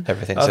in.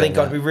 Everything's I think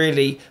I'd be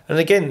really, and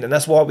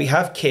that's why we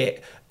have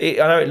kit. I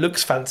know it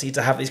looks fancy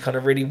to have these kind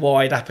of really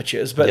wide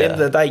apertures, but at the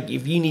end of the day,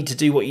 if you need to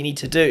do what you need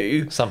to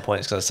do, at some point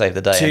it's going to save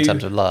the day in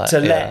terms of light. To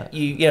let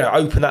you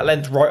open that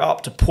lens right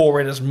up to pour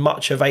in as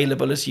much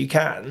available as you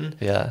can.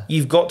 Yeah,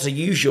 you've got to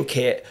use your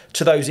kit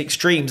to those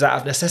extremes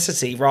out of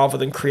necessity rather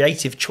than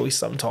creative choice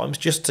sometimes,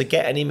 just to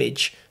get an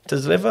image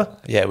to deliver.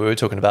 Yeah, we were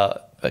talking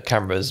about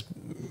cameras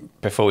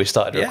before we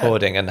started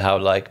recording, and how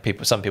like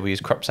some people use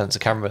crop sensor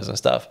cameras and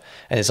stuff,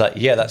 and it's like,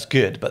 that's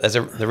good, but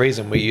the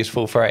reason we use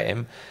full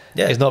frame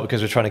is not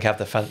because we're trying to have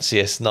the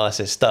fanciest,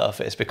 nicest stuff.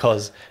 It's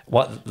because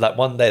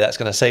one day that's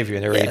going to save you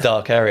in a really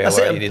dark area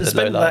where you need the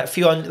low light.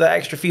 That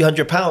extra few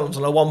 £100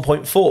 on a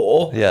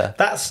 1.4,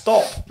 that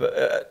stop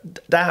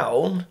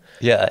down.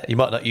 Yeah, you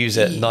might not use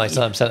it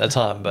 99% of the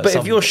time, but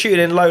if you're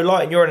shooting in low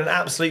light and you're in an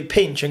absolute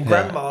pinch, and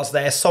grandma's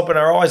there sobbing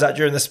her eyes out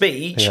during the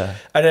speech,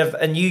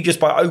 and you just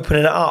by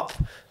opening it up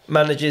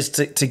manages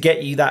to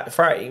get you that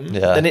frame,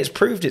 then it's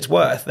proved its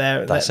worth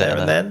there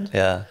and then.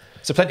 Yeah,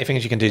 so plenty of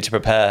things you can do to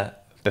prepare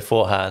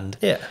beforehand.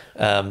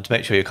 To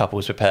make sure your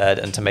couple's prepared,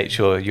 and to make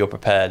sure you're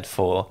prepared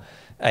for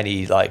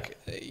any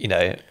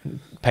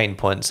pain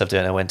points of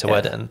doing a winter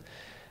wedding.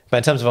 But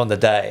in terms of on the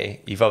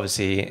day, you've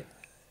obviously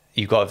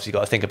got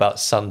to think about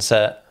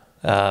sunset.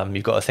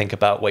 You've got to think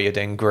about where you're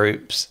doing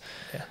groups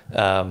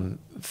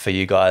for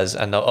you guys,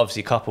 and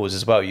obviously couples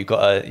as well. You've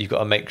got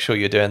to make sure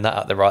you're doing that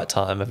at the right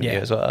time, haven't you,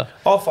 as well?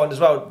 I find as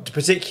well,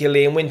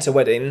 particularly in winter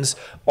weddings,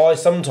 I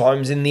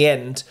sometimes in the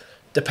end,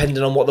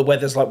 depending on what the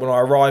weather's like when I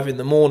arrive in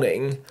the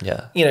morning,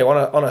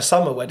 on a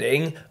summer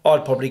wedding,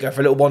 I'd probably go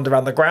for a little wander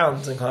around the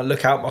grounds and kind of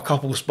look out my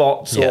couple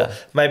spots, or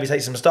maybe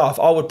take some stuff.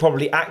 I would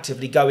probably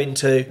actively go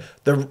into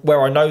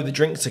where I know the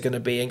drinks are going to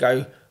be and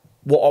go,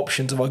 what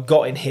options have I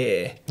got in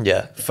here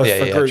for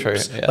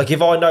groups? True, Like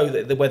if I know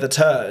that the weather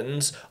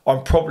turns,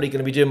 I'm probably going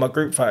to be doing my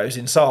group photos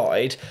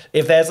inside.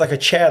 If there's like a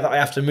chair that I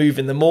have to move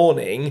in the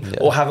morning,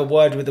 or have a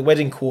word with the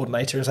wedding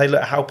coordinator and say,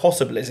 look, how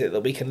possible is it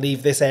that we can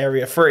leave this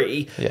area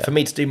free for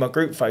me to do my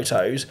group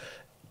photos?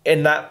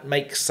 And that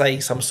makes, say,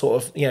 some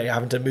sort of,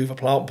 having to move a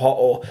plant pot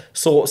or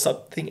sort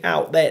something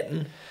out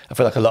then. I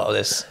feel like a lot of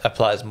this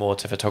applies more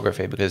to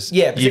photography, because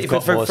you've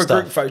got more stuff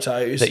group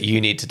photos that you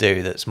need to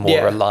do that's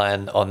more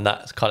reliant on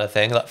that kind of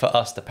thing. Like for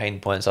us, the pain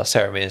points, our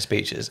ceremony and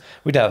speeches,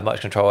 we don't have much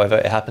control over.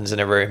 It happens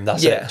in a room,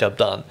 that's it, job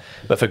done.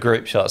 But for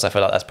group shots, I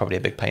feel like that's probably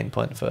a big pain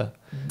point for...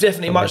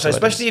 Definitely much so,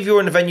 especially if you're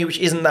in a venue which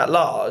isn't that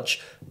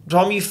large. By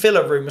the time you fill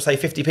a room with, say,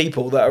 50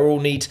 people that are all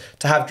need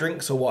to have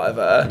drinks or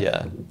whatever,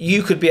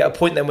 you could be at a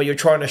point then where you're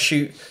trying to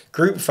shoot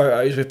group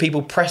photos with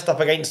people pressed up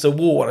against a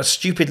wall on a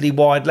stupidly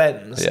wide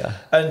lens.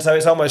 And so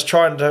it's almost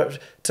trying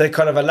to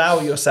kind of allow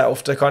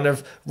yourself to kind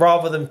of,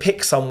 rather than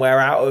pick somewhere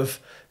out of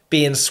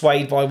being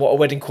swayed by what a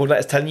wedding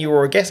coordinator is telling you,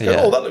 or a guest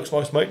go, that looks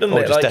nice, mate, doesn't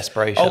or it? Just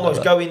desperation.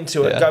 Almost go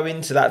into it, go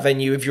into that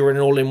venue if you're in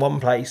an all-in-one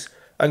place,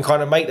 and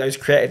kind of make those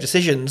creative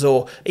decisions,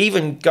 or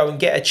even go and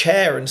get a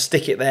chair and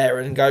stick it there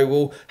and go,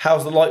 well,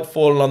 how's the light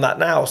falling on that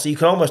now? So you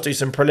can almost do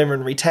some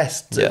preliminary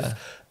tests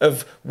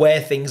of where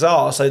things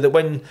are, so that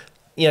when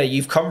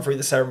you've come through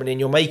the ceremony and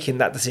you're making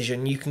that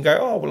decision, you can go,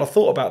 oh, well, I've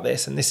thought about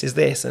this and this is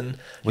this, and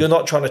you're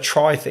not trying to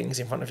try things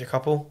in front of your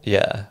couple.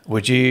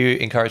 Would you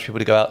encourage people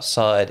to go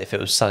outside if it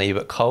was sunny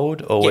but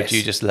cold, or would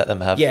you just let them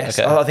have...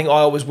 I think I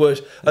always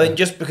would. I think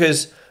just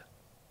because...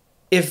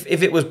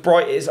 If it was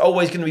bright, it's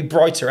always going to be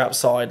brighter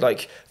outside.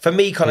 Like for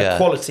me, kind of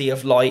quality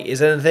of light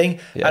is anything,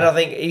 and I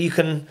think you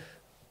can.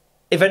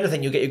 If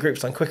anything, you'll get your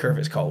groups done quicker if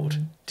it's cold.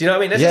 Do you know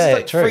what I mean? It's just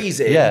like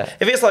freezing.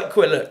 If it's like,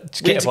 quick, look,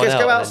 we need to just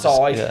go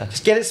outside,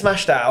 just get it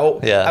smashed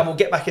out, and we'll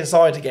get back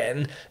inside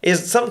again.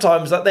 Is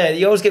sometimes like there,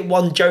 you always get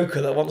one joker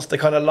that wants to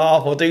kind of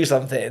laugh or do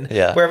something.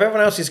 Where if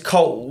everyone else is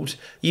cold,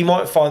 you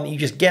might find that you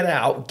just get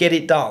out, get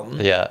it done,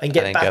 and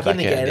get back in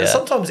again. And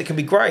sometimes it can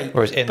be great.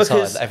 Whereas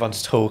inside,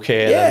 everyone's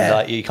talking and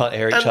like you can't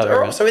hear each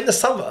other. Also in the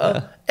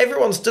summer,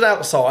 everyone stood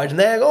outside and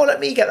they're,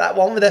 let me get that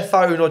one with their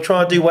phone, or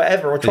try and do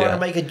whatever, or trying to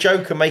make a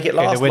joke and make it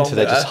last longer. In the winter,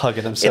 they're just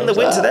hugging themselves. In the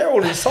winter, they're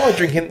all inside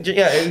drinking,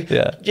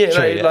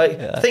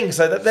 things,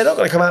 so that they're not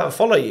going to come out and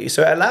follow you.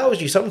 So it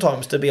allows you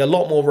sometimes to be a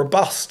lot more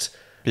robust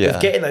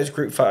with getting those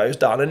group photos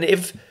done. And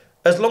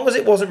as long as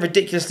it wasn't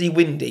ridiculously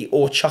windy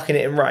or chucking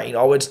it in rain,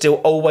 I would still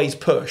always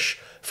push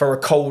for a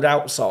cold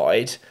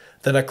outside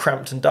than a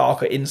cramped and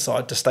darker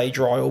inside to stay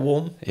dry or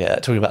warm. Yeah,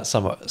 talking about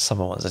summer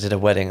ones, I did a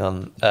wedding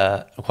on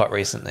quite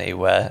recently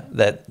where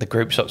the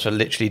group shots are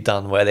literally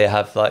done where they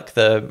have like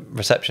the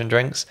reception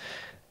drinks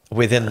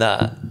within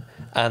that.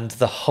 And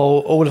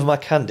all of my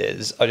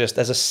candids are just,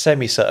 there's a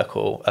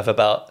semicircle of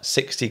about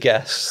 60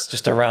 guests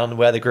just around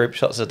where the group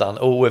shots are done,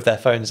 all with their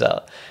phones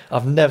out.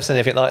 I've never seen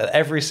anything like that.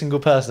 Every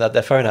single person had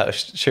their phone out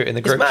shooting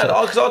the group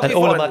shot. And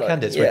all of my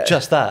candids were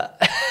just that.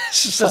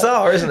 It's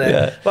bizarre, isn't it?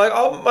 Yeah. Like,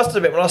 I must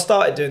admit, when I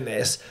started doing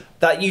this,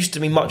 that used to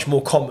be much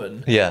more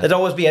common. Yeah. There'd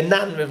always be a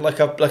nan with like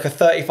a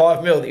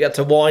 35mm that you had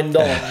to wind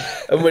on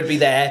and would be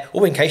there.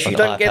 Or in case you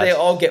don't get it,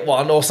 I'll get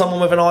one. Or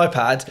someone with an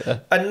iPad. Yeah.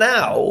 And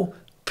now,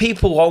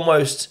 people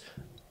almost...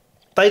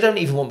 They don't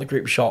even want the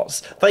group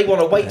shots. They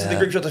want to wait till the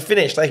group shot to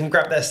finish. They can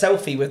grab their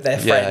selfie with their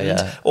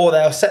friend, or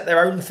they'll set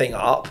their own thing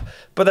up.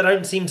 But they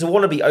don't seem to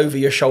want to be over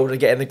your shoulder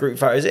getting the group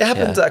photos. It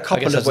happens at a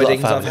couple of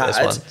weddings I've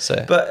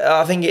had, but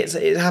I think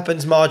it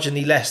happens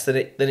marginally less than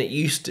it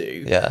used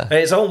to. Yeah, and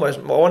it's almost.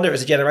 I wonder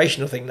if it's a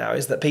generational thing now.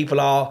 Is that people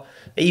are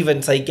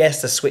even say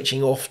guests are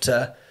switching off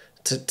to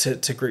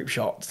group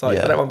shots. Like,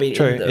 I don't want to be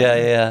in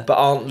them, but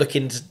aren't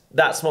looking to.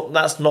 That's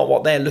not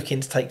what they're looking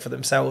to take for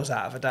themselves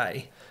out of a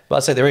day. But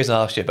I'd say the reason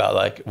I asked you about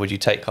like, would you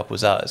take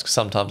couples out, is because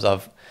sometimes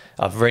I've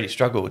really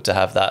struggled to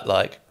have that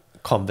like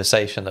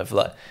conversation of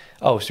like,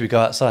 oh, should we go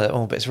outside?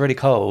 Oh, but it's really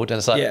cold, and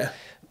it's like,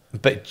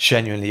 but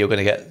genuinely, you're going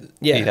to get,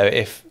 you know,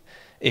 if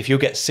you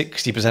get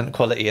 60%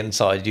 quality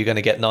inside, you're going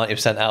to get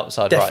 90%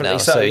 outside. Definitely right now.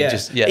 So you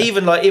just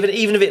even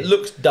if it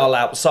looks dull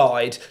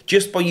outside,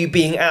 just by you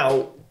being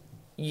out.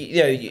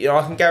 You know,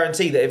 I can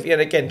guarantee that if,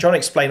 and again, trying to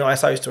explain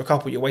ISOs to a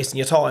couple, you're wasting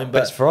your time.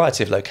 But it's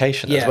variety of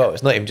location as well.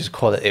 It's not even just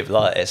quality of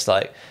light. It's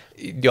like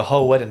your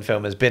whole wedding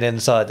film has been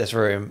inside this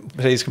room.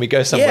 Please, can we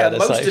go somewhere? Yeah,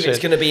 most of it's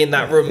going to be in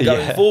that room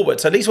going forward.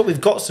 So at least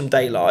we've got some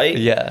daylight.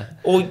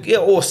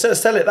 Or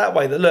sell it that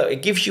way. That look,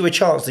 it gives you a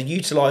chance to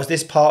utilise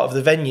this part of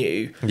the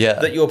venue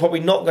that you're probably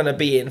not going to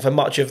be in for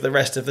much of the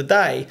rest of the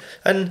day.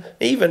 And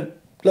even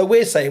like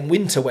we're saying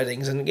winter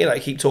weddings, and you know,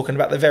 keep talking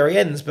about the very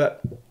ends,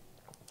 but.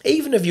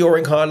 Even if you're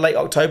in kind of late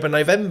October,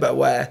 November,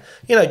 where,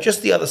 you know,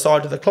 just the other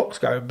side of the clock's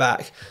going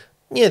back,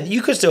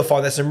 you could still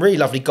find there's some really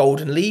lovely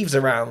golden leaves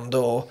around,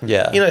 or,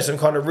 you know, some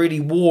kind of really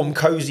warm,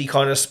 cosy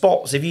kind of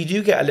spots. If you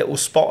do get a little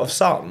spot of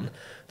sun,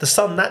 the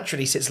sun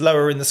naturally sits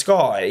lower in the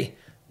sky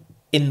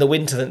in the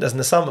winter than it does in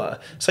the summer.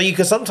 So you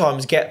can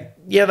sometimes get,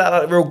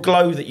 that real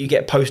glow that you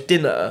get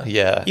post-dinner.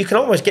 Yeah. You can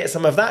almost get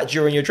some of that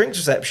during your drinks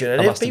reception.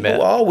 And if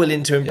people are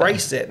willing to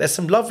embrace it, there's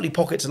some lovely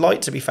pockets of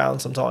light to be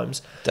found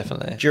sometimes.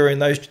 Definitely. During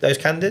those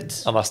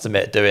candids. I must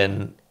admit,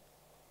 doing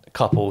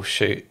couple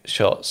shoot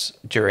shots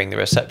during the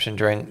reception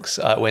drinks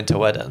at winter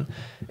wedding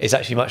is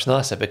actually much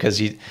nicer,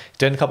 because you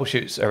doing a couple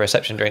shoots or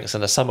reception drinks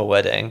in a summer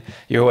wedding,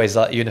 you're always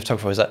like, you and the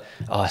photographer was like,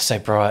 oh, it's so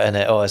bright in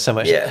it, oh, it's so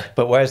much.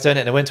 But whereas doing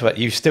it in a winter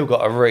wedding, you've still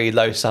got a really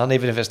low sun,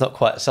 even if it's not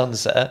quite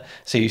sunset,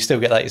 so you still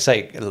get, like you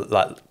say,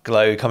 like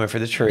glow coming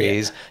through the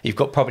trees. You've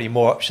got probably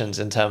more options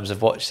in terms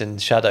of watching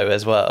shadow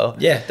as well.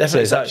 Definitely.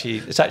 So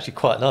it's actually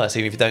quite nice,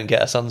 even if you don't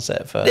get a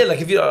sunset for like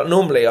if you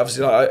normally,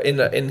 obviously, like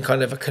in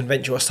kind of a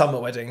conventional summer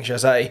wedding, should I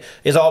say,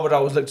 is I would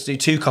always look to do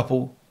two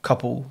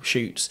couple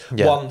shoots.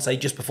 One, say,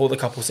 just before the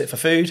couple sit for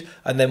food,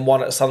 and then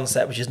one at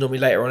sunset, which is normally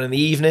later on in the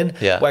evening.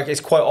 Where it's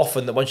quite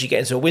often that once you get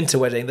into a winter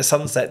wedding, the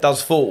sunset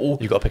does fall.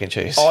 You've got to pick and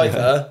choose.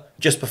 Either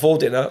just before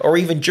dinner or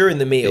even during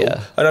the meal.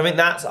 And I think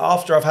that's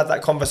after I've had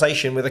that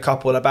conversation with a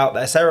couple about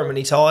their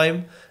ceremony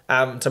time,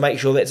 to make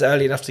sure that it's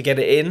early enough to get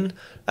it in.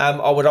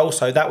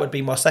 That would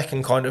be my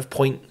second kind of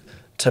point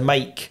to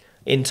make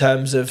in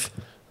terms of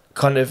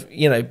kind of,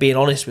 you know, being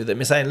honest with them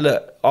and saying,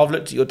 look, I've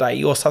looked at your day,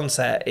 your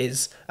sunset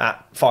is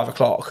at 5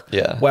 o'clock,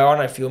 where I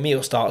know for your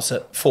meal starts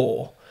at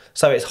 4,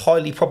 so it's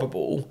highly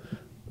probable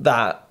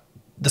that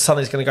the sun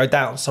is going to go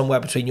down somewhere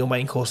between your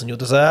main course and your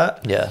dessert.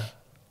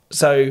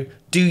 So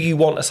do you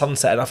want a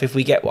sunset enough, if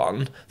we get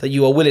one, that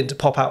you are willing to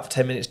pop out for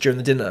 10 minutes during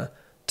the dinner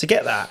to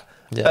get that?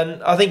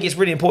 And I think it's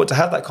really important to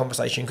have that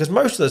conversation, because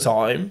most of the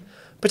time,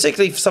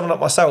 particularly for someone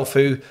like myself,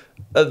 who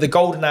the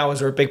golden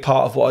hours are a big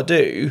part of what I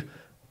do,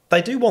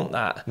 they do want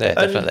that. Yeah,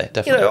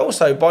 definitely. You know,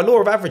 also, by law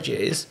of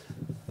averages,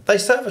 they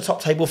serve a top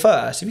table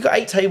first. If you've got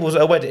 8 tables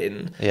at a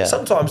wedding,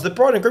 sometimes the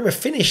bride and groom have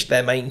finished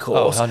their main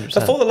course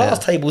before the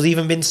last table's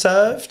even been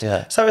served.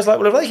 So it's like,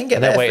 well, if they can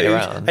get their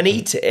food and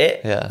eat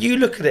it, you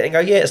look at it and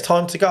go, it's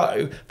time to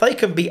go. They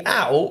can be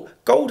out,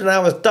 golden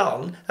hours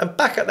done, and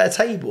back at their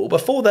table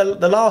before the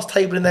last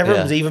table in their room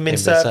has even been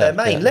served their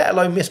main, let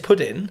alone miss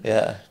pudding.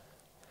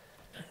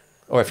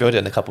 Or if you're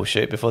doing the couple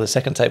shoot before the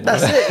second table.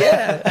 That's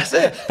it, that's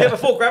it.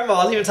 Before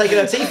grandma's even taking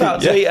her teeth out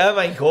to eat her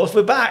main course,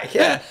 we're back,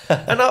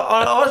 And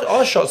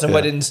I shot some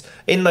weddings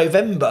in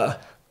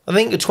November, I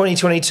think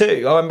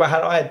 2022. I remember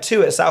I had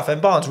 2 at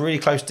Southend Barns really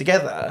close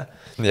together.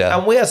 Yeah.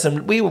 And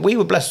we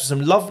were blessed with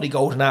some lovely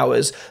golden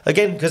hours.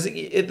 Again, because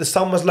the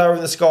sun was lower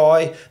in the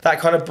sky, that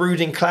kind of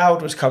brooding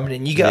cloud was coming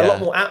in. You get a lot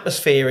more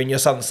atmosphere in your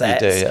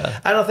sunsets. You do, yeah.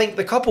 And I think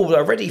the couple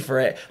are ready for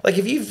it. Like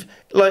if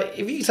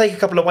you take a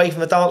couple away from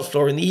the dance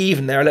floor in the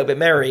evening, they're a little bit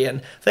merry,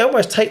 and they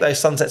almost take those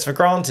sunsets for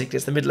granted because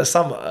it's the middle of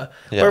summer.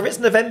 Yeah. Where if it's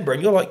November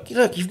and you're like,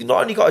 you've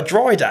not only got a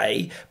dry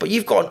day, but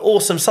you've got an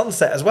awesome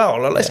sunset as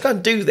well. Like, let's go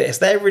and do this.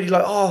 They're really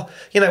like,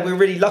 we're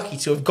really lucky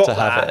to have got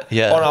that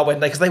on our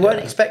wedding day because they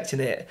weren't expecting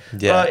it.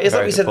 Yeah, it's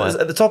like we said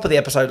at the top of the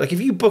episode, like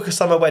if you book a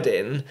summer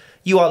wedding,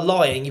 you are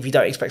lying if you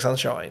don't expect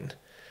sunshine.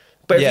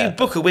 But if you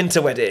book a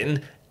winter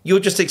wedding, you're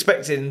just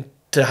expecting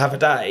to have a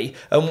day,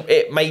 and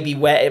it may be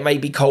wet, it may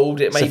be cold,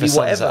 it may be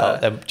whatever.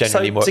 So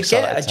to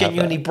get a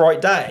genuinely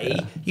bright day,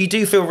 you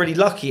do feel really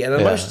lucky, and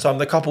most of the time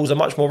the couples are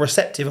much more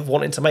receptive of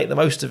wanting to make the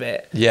most of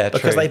it. Yeah,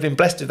 because they've been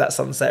blessed with that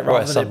sunset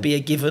rather than it be a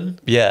given.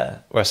 Yeah,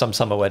 where some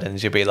summer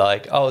weddings you'd be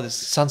like, oh, the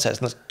sunset's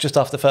just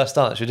after the first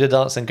dance, we did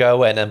dance and go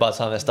away, and then by the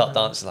time they start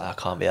dancing, like,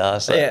 I can't be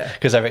arsed.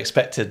 Because they've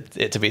expected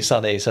it to be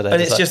sunny, so they're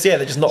they're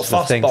just not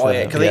fussed by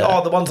it, because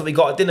the ones that we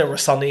got at dinner were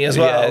sunny as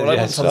well.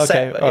 Just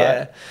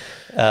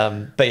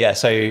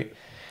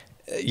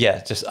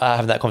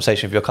having that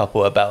conversation with your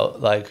couple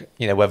about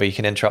whether you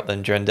can interrupt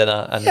them during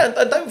dinner and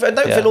don't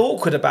feel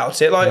awkward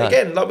about it.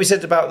 Again, like we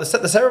said about the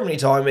ceremony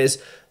time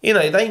is you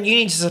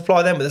need to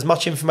supply them with as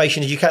much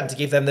information as you can to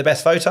give them the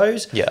best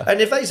photos. And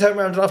if they turn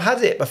around, and I've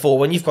had it before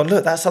when you've gone,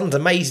 look, that sun's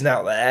amazing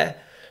out there,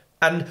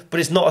 but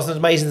it's not as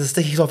amazing as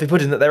the sticky toffee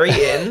pudding that they're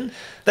eating,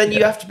 then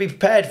you have to be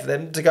prepared for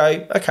them to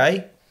go,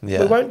 okay,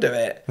 we won't do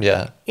it.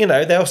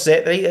 They'll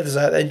sit, they eat their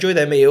dessert, they enjoy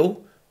their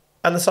meal,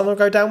 and the sun will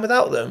go down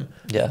without them.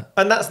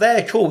 And that's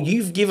their call.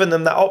 You've given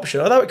them that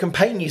option. Although it can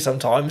pain you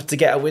sometimes to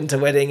get a winter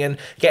wedding and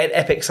get an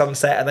epic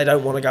sunset and they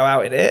don't want to go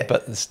out in it.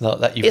 But it's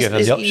not that you've given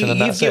them the option and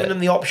that's it. You've given them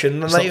the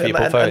option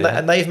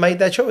and they've made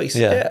their choice.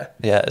 Yeah,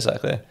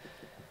 exactly.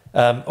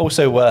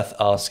 Also worth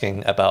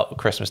asking about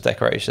Christmas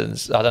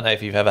decorations. I don't know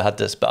if you've ever had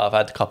this, but I've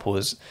had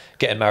couples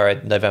getting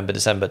married November,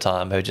 December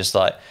time who are just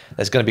like,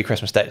 there's going to be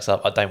Christmas decks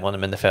up. I don't want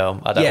them in the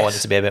film. I don't want it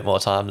to be a bit more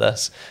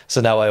timeless.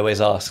 So now I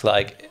always ask,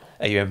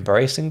 are you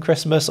embracing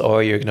Christmas or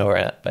are you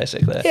ignoring it,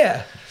 basically?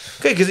 Yeah.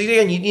 Good, because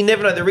again, you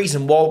never know the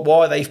reason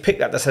why they've picked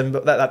that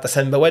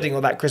December wedding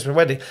or that Christmas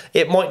wedding.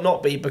 It might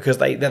not be because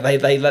they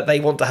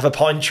want to have a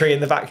pine tree in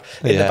the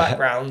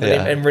background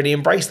and really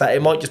embrace that.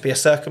 It might just be a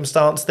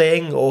circumstance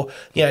thing, or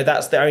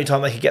that's the only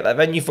time they could get that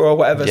venue for or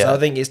whatever. So I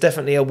think it's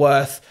definitely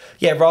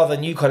rather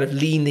than you kind of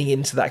leaning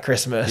into that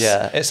Christmas.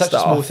 Yeah, it's such a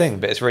small thing,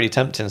 but it's really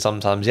tempting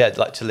sometimes.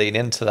 To lean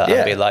into that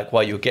and be like,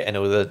 while you're getting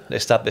all the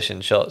establishing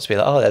shots, be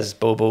like, oh, there's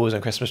baubles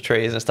and Christmas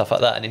trees and stuff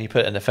like that, and then you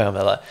put it in the film,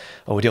 they're like,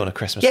 oh, we're doing a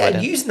Christmas wedding.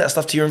 And using that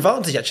stuff to your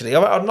advantage, actually.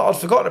 I'd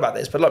forgotten about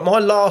this, but my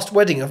last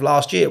wedding of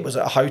last year was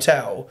at a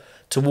hotel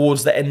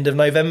towards the end of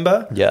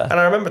November. And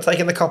I remember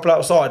taking the couple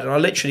outside, and I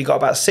literally got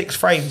about 6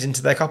 frames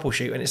into their couple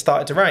shoot, and it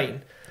started to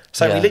rain.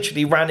 So we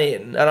literally ran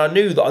in, and I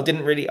knew that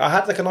I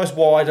had a nice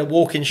wider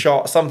walk-in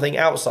shot, something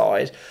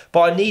outside,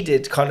 but I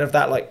needed kind of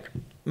that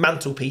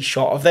mantelpiece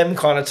shot of them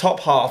kind of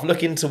top half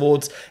looking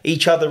towards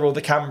each other or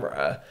the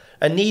camera,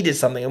 and needed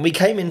something. And we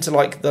came into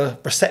the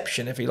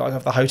reception, if you like,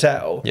 of the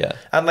hotel.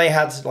 And they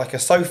had a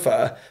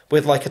sofa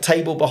with a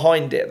table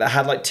behind it that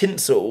had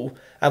tinsel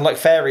and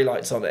fairy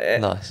lights on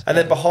it. Nice. And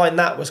then behind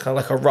that was kind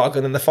of a rug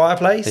and then the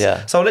fireplace.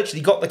 So I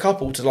literally got the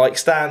couple to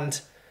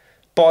stand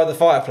by the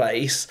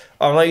fireplace,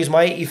 and I used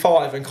my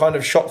 85 and kind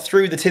of shot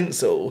through the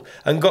tinsel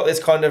and got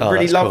this kind of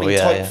really lovely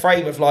tight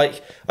frame of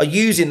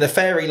using the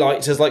fairy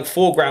lights as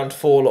foreground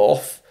fall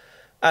off.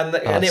 And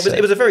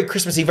it was a very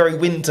Christmassy, very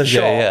winter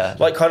shot,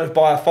 kind of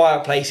by a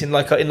fireplace in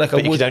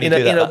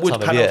a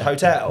wood panelled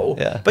hotel.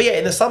 But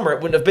in the summer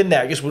it wouldn't have been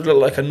there. It just would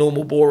look like a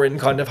normal, boring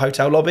kind of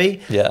hotel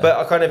lobby. But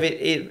I kind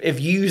of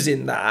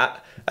using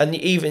that, and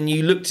even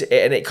you looked at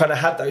it and it kind of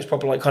had those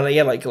proper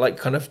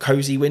kind of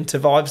cozy winter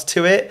vibes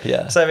to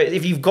it. So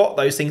if you've got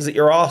those things at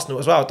your arsenal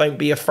as well, don't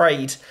be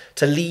afraid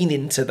to lean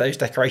into those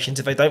decorations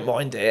if they don't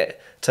mind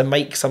it, to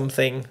make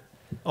something.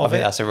 I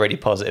think that's a really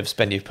positive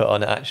spin you've put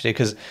on it, actually,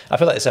 because I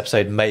feel like this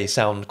episode may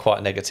sound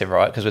quite negative,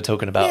 right? Because we're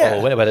talking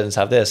about, winter weddings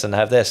have this, and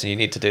you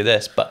need to do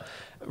this. But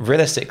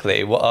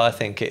realistically, what I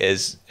think it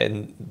is,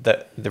 and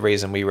the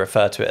reason we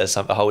refer to it as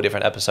a whole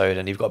different episode,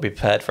 and you've got to be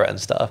prepared for it and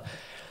stuff,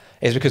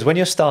 is because when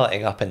you're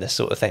starting up in this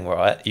sort of thing,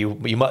 right,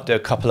 you might do a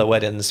couple of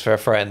weddings for a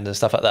friend and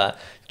stuff like that.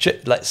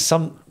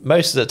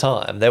 Most of the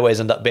time, they always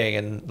end up being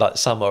in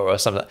summer or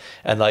something,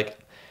 and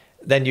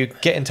then you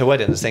get into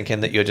weddings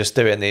thinking that you're just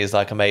doing these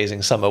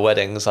amazing summer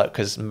weddings,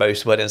 because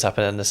most weddings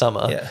happen in the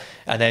summer.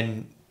 And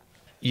then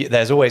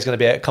there's always going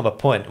to come a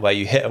point where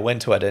you hit a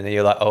winter wedding and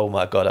you're like, oh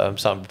my God, I'm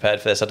so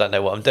unprepared for this. I don't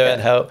know what I'm doing.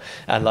 Help.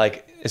 And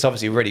it's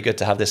obviously really good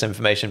to have this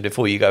information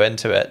before you go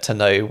into it to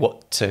know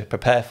what to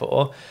prepare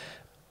for.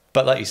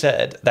 But like you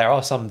said, there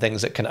are some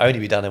things that can only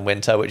be done in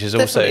winter, which is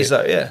definitely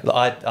also... so, yeah.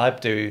 I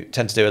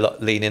tend to do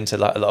lean into a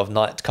lot of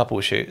night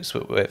couple shoots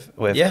with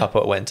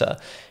couple at winter,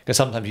 because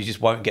sometimes you just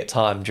won't get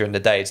time during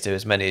the day to do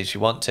as many as you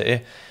want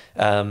to.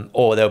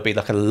 Or there'll be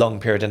like a long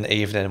period in the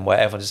evening where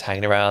everyone's just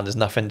hanging around, there's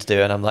nothing to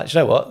do, and I'm like, do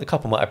you know what, the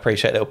couple might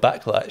appreciate a little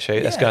backlight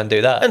shoot, let's go and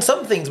do that. And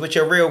some things which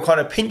are real kind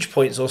of pinch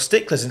points or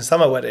sticklers in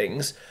summer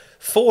weddings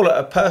fall at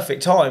a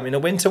perfect time in a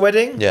winter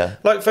wedding. Yeah.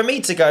 Like for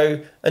me to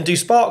go and do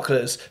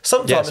sparklers,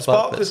 sometimes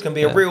sparklers can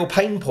be a real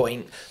pain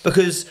point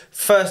because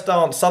first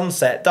dance,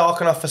 sunset,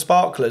 dark enough for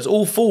sparklers,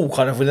 all fall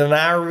kind of within an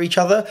hour of each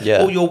other.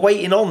 Yeah. Or you're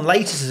waiting on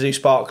later to do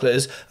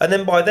sparklers, and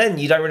then by then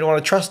you don't really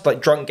want to trust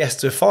like drunk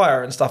guests with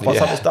fire and stuff by the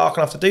time it's dark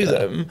enough to do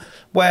them.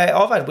 Where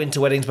I've had winter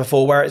weddings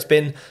before where it's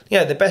been,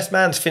 the best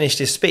man's finished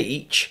his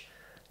speech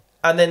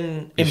and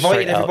then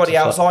invited everybody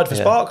outside for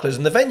sparklers,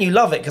 and the venue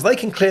love it because they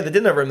can clear the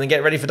dinner room and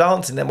get ready for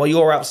dancing then while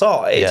you're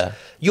outside.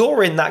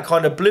 You're in that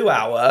kind of blue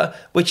hour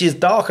which is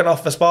dark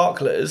enough for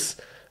sparklers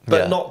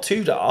but not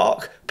too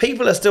dark.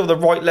 People are still the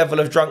right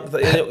level of drunk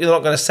that you're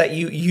not going to set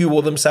you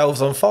or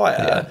themselves on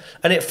fire,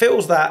 and it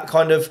feels that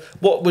kind of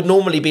what would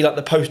normally be like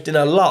the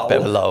post-dinner lull,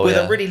 with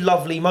a really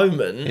lovely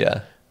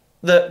moment.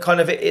 That kind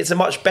of it's a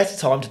much better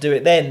time to do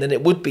it then than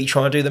it would be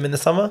trying to do them in the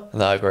summer.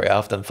 No, I agree. I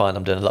often find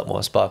I'm doing a lot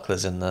more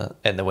sparklers in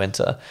the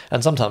winter,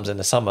 and sometimes in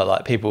the summer,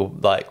 like people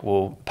like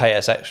will pay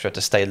us extra to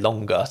stay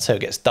longer till it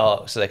gets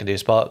dark so they can do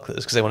sparklers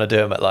because they want to do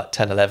them at like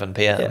 10, 11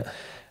 p.m.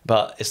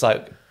 But it's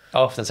like I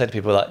often say to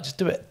people like just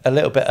do it a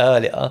little bit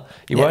earlier.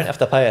 You won't have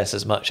to pay us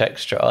as much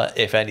extra,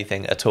 if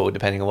anything at all,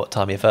 depending on what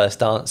time your first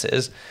dance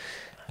is,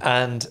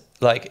 and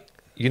like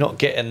you're not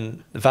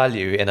getting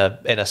value in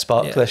a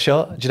sparkler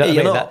shot. Do you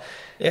know what I mean?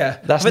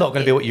 That's not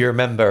going to be what you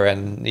remember,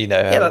 and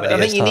I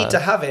think you need to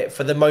have it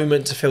for the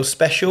moment to feel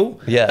special.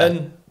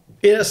 And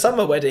in a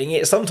summer wedding,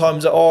 it's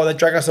sometimes they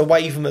drag us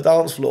away from the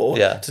dance floor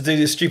to do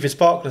this stupid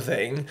sparkler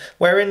thing,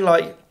 wherein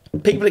like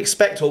people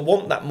expect or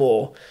want that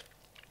more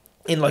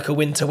in like a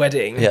winter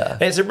wedding.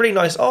 And it's a really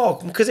nice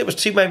because it was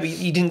too, maybe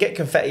you didn't get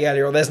confetti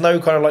earlier, or there's no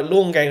kind of like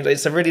lawn games.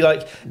 It's a really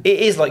like it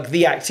is like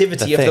the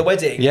activity of the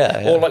wedding,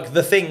 or like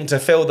the thing to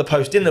fill the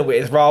post dinner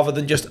with, rather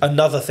than just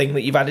another thing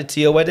that you've added to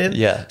your wedding.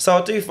 So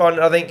I do find,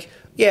 I think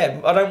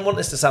I don't want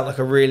this to sound like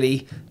a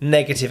really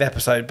negative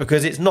episode,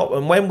 because it's not.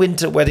 And when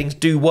winter weddings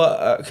do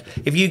work,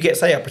 if you get,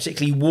 say, a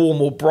particularly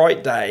warm or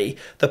bright day,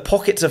 the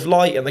pockets of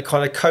light and the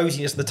kind of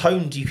coziness and the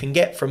tones you can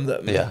get from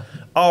them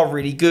are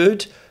really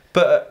good.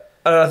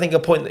 And I think a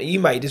point that you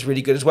made is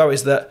really good as well,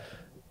 is that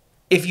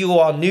if you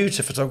are new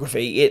to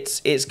photography,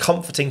 it's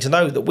comforting to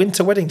know that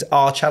winter weddings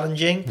are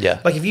challenging.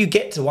 Like if you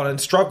get to one and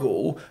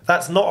struggle,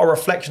 that's not a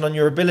reflection on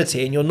your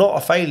ability, and you're not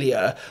a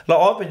failure. Like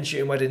I've been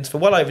shooting weddings for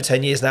well over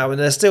 10 years now, and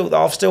I've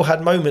still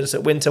had moments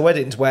at winter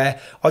weddings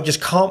where I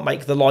just can't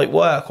make the light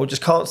work, or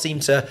just can't seem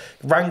to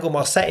wrangle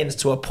my settings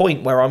to a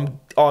point where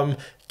I'm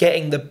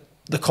getting the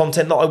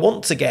content that I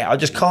want to get. I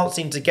just can't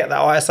seem to get that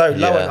ISO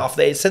low enough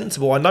that it's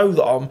sensible. I know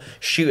that I'm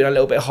shooting a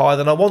little bit higher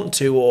than I want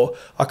to, or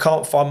I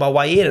can't find my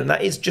way in, and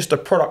that is just a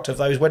product of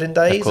those wedding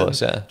days. Of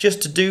course,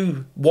 just to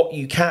do what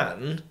you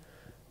can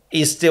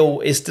is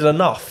still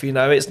enough.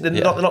 It's they're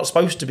not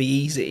supposed to be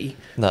easy,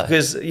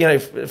 because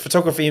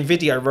photography and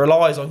video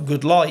relies on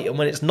good light, and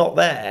when it's not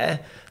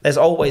there's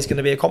always going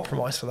to be a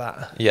compromise for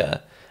that.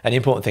 And the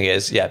important thing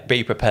is,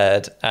 be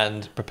prepared,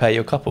 and prepare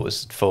your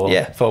couples for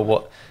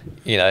what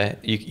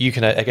you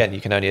can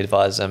only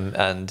advise them,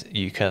 and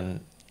you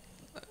can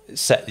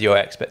set your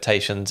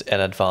expectations in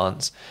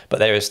advance, but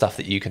there is stuff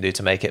that you can do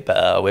to make it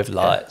better with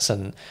lights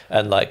and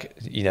like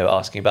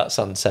asking about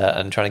sunset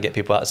and trying to get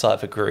people outside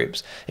for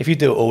groups. If you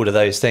do all of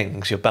those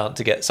things, you're bound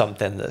to get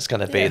something that's going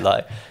to be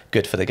like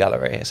good for the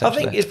gallery,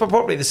 essentially. I think it's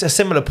probably a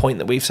similar point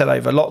that we've said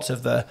over lots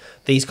of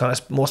these kind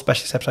of more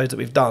specialist episodes that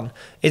we've done,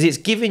 is it's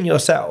giving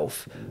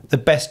yourself the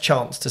best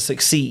chance to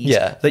succeed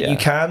that you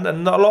can,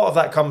 and a lot of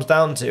that comes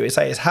down to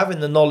is having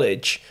the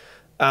knowledge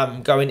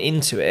going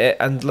into it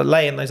and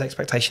laying those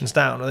expectations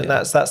down. I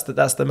think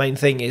that's the main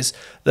thing, is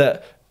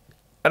that,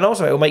 and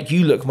also it will make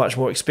you look much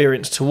more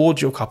experienced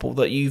towards your couple,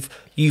 that you've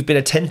been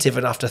attentive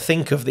enough to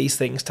think of these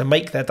things to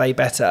make their day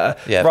better,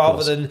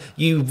 rather than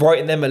you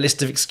writing them a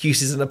list of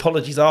excuses and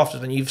apologies after,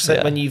 when you've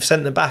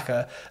sent them back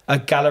a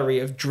gallery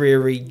of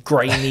dreary,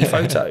 grainy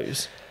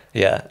photos.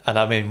 And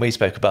I mean, we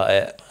spoke about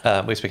it.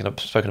 We've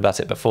spoken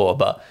about it before,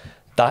 but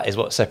that is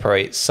what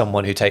separates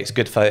someone who takes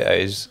good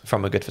photos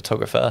from a good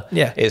photographer,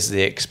 is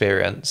the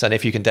experience. And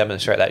if you can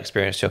demonstrate that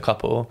experience to your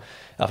couple,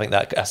 I think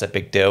that's a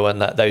big deal,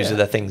 and those are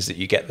the things that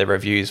you get the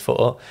reviews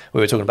for. We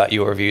were talking about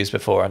your reviews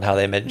before and how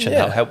they mentioned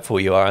how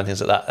helpful you are and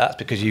things like that. That's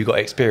because you got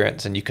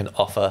experience and you can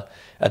offer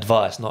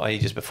advice, not only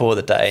just before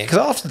the day. Because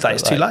after the day,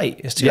 it's too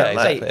late. It's too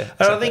late. And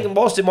I think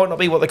whilst it might not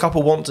be what the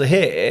couple want to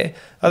hear,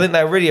 I think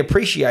they really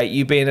appreciate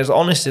you being as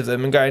honest with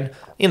them and going,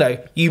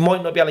 you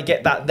might not be able to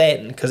get that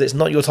then because it's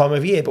not your time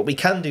of year, but we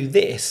can do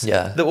this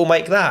that will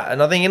make that.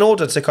 And I think in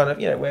order to kind of,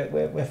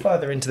 we're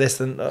further into this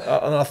than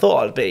I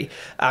thought I'd be.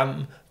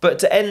 But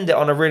to end it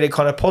on a really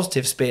kind of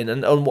positive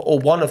spin, or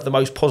one of the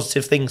most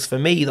positive things for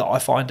me that I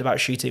find about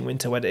shooting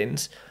winter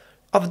weddings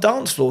are the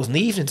dance floors, and the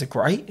evenings are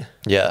great.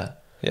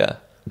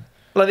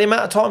 Like the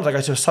amount of times I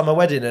go to a summer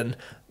wedding and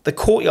the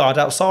courtyard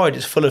outside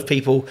is full of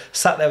people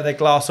sat there with their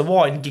glass of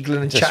wine,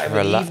 giggling and just chatting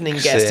with the evening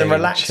guests and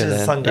relaxing as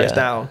the sun goes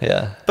down.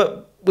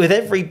 But with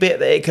every bit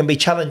that it can be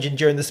challenging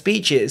during the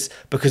speeches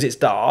because it's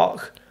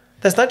dark,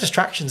 there's no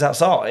distractions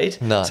outside.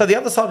 No. So the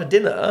other side of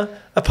dinner,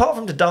 apart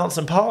from the dance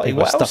and party,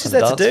 People what else is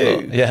there to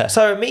do? Yeah.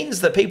 So it means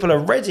that people are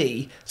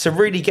ready to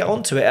really get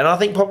onto it. And I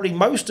think probably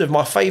most of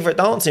my favourite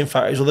dancing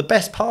photos, or the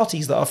best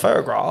parties that I've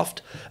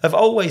photographed, have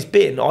always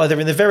been either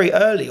in the very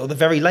early or the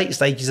very late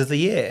stages of the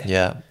year.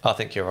 Yeah, I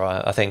think you're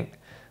right. I think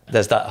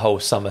there's that whole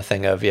summer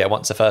thing of,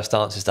 once the first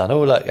dance is done,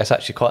 oh, look, it's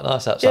actually quite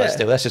nice outside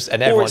still. Let's just,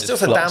 and everyone or it's still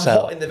so damn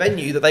hot in the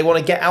venue that they want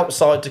to get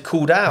outside to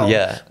cool down.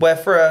 Yeah. Where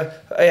for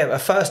a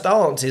first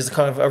dance is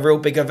kind of a real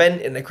big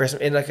event in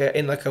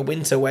like a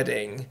winter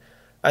wedding,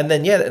 and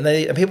then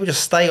and people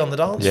just stay on the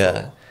dance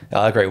floor.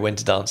 I agree.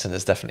 Winter dancing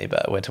is definitely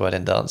better. Winter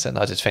wedding dancing.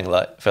 I just feel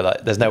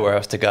like there's nowhere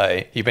else to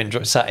go. You've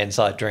been sat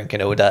inside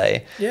drinking all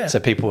day, so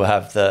people will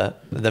have the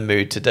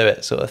mood to do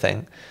it, sort of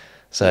thing.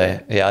 So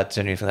I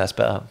genuinely think that's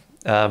better.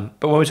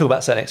 But when we talk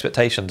about setting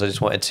expectations, I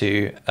just wanted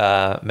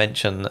to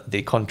mention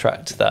the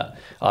contract that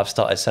I've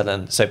started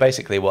selling. So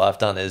basically what I've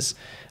done is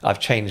I've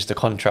changed the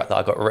contract that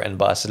I got written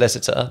by a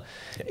solicitor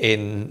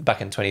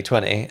back in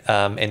 2020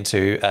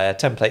 into a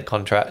template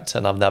contract,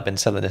 and I've now been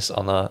selling this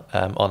on our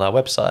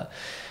website.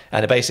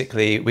 And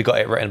basically, we got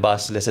it written by a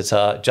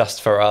solicitor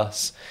just for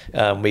us.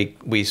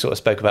 We sort of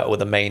spoke about all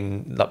the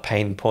main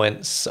pain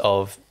points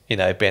of being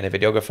a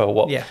videographer,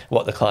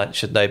 what the client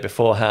should know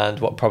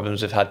beforehand, what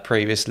problems we've had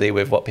previously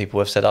with what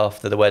people have said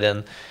after the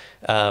wedding,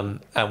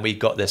 and we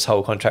got this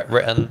whole contract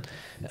written.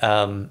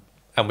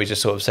 And we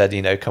just sort of said,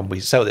 can we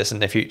sell this in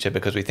the future,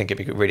 because we think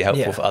it'd be really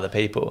helpful for other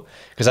people.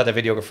 Because as a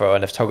videographer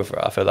and a photographer,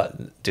 I feel like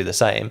do the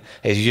same.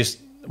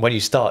 When you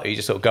start, you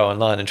just sort of go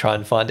online and try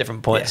and find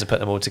different points and put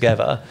them all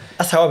together.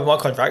 That's how I opened my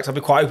contracts. I've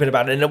been quite open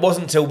about it, and it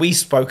wasn't until we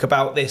spoke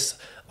about this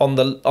on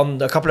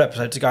a couple of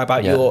episodes ago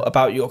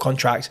about your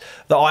contract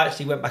that I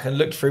actually went back and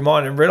looked through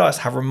mine and realised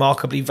how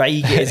remarkably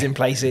vague it is in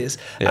places.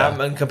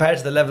 And compared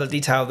to the level of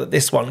detail that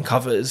this one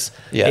covers,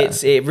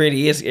 it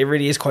really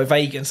is quite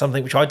vague, and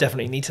something which I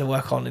definitely need to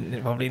work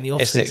on probably in the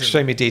office. It's an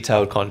extremely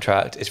detailed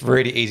contract. It's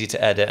really easy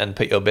to edit and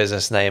put your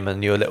business name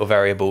and your little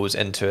variables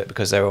into it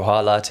because they're all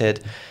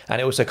highlighted, and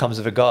it also comes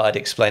with a guide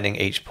explaining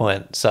each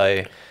point.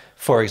 So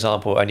for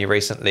example, only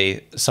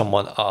recently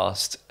someone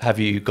asked, have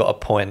you got a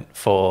point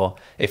for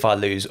if I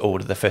lose all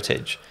of the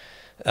footage?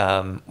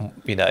 And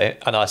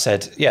I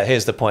said,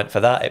 here's the point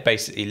for that. It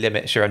basically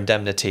limits your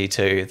indemnity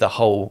to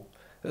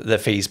the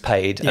fees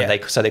paid, and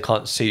they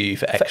can't sue you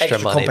for extra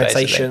money,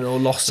 compensation basically. Or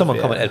loss. Someone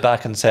commented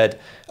back and said,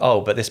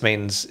 but this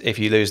means if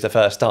you lose the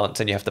first dance,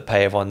 then you have to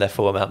pay everyone their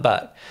full amount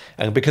back.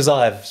 And because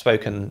I've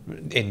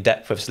spoken in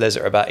depth with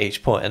solicitor about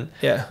each point,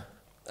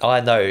 I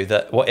know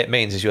that what it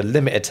means is you're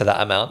limited to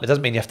that amount. It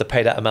doesn't mean you have to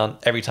pay that amount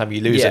every time you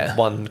lose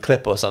one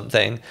clip or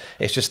something.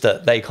 It's just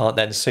that they can't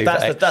then sue for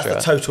extra. That's the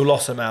total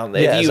loss amount.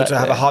 If you were to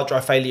have a hard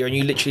drive failure and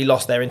you literally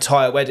lost their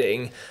entire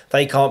wedding,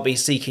 they can't be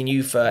seeking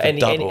you for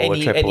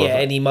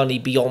any money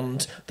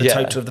beyond the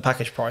total of the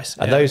package price.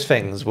 And those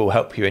things will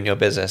help you in your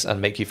business and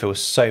make you feel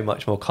so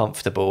much more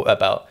comfortable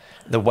about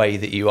the way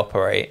that you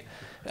operate.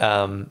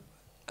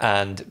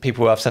 And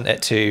people who I've sent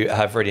it to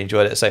have really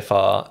enjoyed it so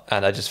far.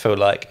 And I just feel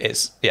like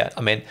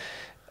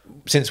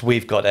since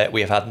we've got it,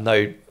 we have had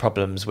no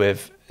problems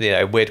with,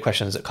 weird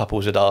questions that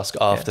couples would ask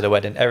after the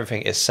wedding.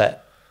 Everything is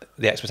set.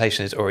 The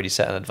expectation is already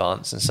set in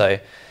advance. And so,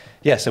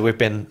 so we've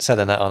been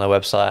selling that on our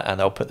website,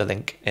 and I'll put the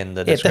link in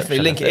the description.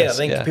 Definitely link it in. I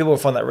think people will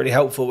find that really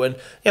helpful. And,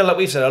 like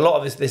we've said, a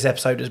lot of this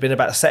episode has been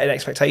about setting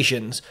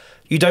expectations.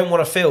 You don't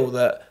want to feel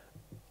that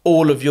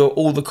all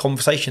the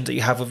conversations that you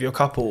have with your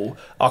couple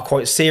are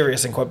quite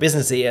serious and quite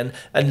businessy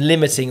and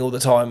limiting all the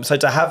time. So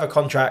to have a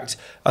contract,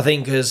 I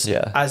think,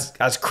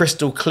 as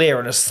crystal clear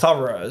and as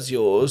thorough as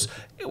yours,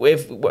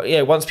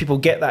 once people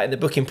get that in the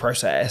booking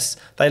process,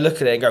 they look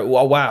at it and go,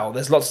 oh, wow,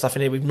 there's lots of stuff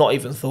in here we've not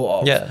even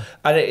thought of.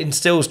 And it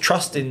instills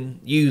trust in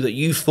you that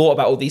you've thought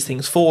about all these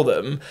things for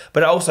them.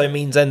 But it also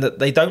means then that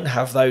they don't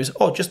have those,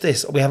 just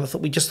this,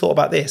 we just thought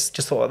about this,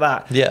 just thought of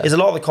that. There's a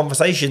lot of the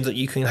conversations that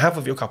you can have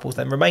with your couples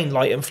then remain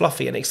light and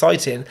fluffy and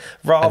exciting,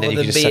 rather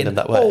than being,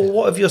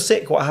 what if you're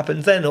sick, what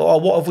happens then? Or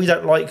what if we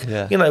don't like,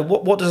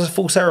 what does a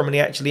full ceremony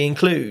actually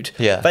include?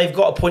 They've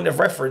got a point of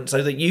reference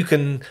so that you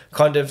can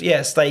kind of,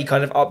 stay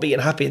kind of upbeat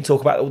and happy and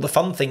talk about all the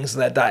fun things of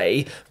their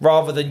day,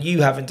 rather than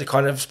you having to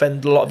kind of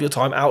spend a lot of your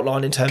time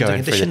outlining terms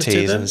and conditions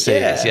to them.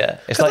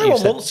 Because no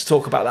one wants to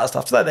talk about that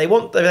stuff today. They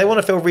want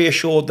to feel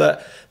reassured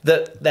that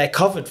they're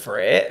covered for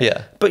it.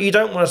 But you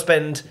don't want to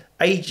spend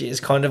ages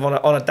kind of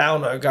on a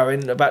downer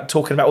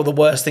talking about all the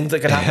worst things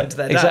that could happen to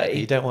their day.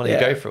 You don't want to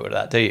go through all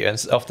that, do you?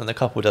 And often the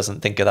couple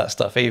doesn't think of that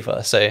stuff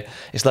either. So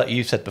it's like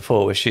you said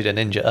before with Shoot a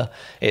Ninja,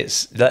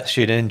 it's let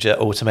Shoot a Ninja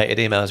automated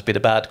emails be the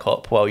bad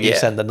cop while you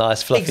send the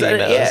nice fluffy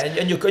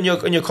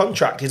emails. And your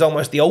contract is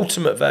almost the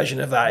ultimate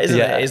version of that, isn't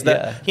it? Is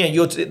that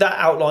that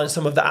outlines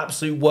some of the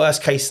absolute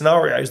worst case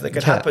scenarios that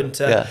could happen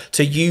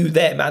to you,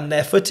 them, and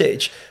their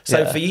footage.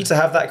 So for you to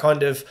have that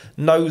kind of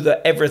know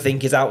that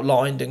everything is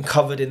outlined and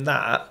covered in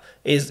that,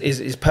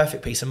 is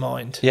perfect peace of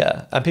mind.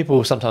 Yeah, and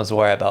people sometimes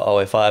worry about,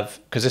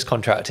 because this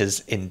contract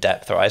is in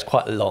depth, right? It's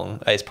quite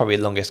long. It's probably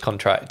the longest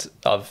contract.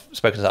 I've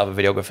spoken to other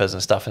videographers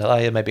and stuff, and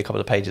yeah, maybe a couple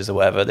of pages or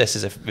whatever. This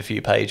is a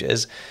few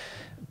pages.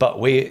 But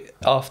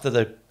after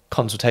the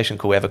consultation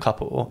call, we have a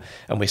couple,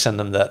 and we send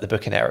them the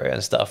booking area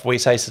and stuff. We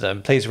say to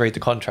them, please read the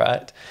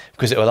contract,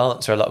 because it will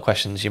answer a lot of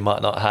questions you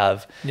might not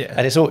have. Yeah.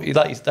 And it's all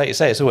like you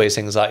say, it's always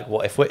things like,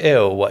 what if we're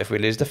ill, what if we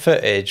lose the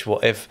footage,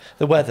 what if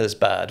the weather's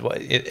bad,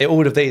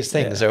 all of these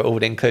things are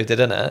all included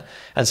in it.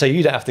 And so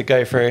you don't have to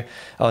go through,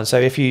 and so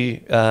if you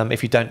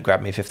don't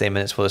grab me 15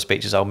 minutes for the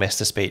speeches, I'll miss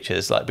the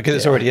speeches, like, because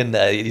it's already in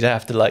there. You don't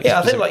have to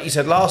I think, like you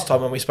said last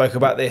time when we spoke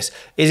about this,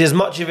 is as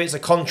much of it's a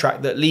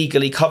contract that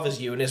legally covers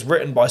you and is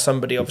written by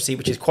somebody, obviously,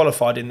 which is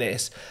qualified in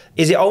this,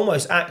 is it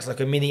almost acts like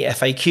a mini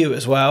FAQ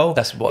as well.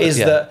 That's what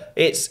that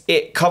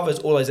it covers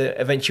all those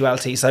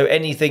eventualities. So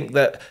anything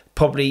that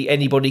probably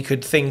anybody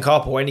could think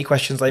up, or any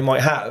questions they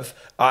might have,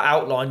 are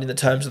outlined in the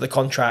terms of the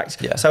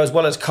contract. Yeah. So as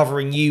well as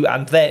covering you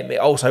and them, it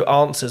also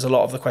answers a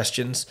lot of the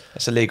questions.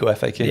 It's a legal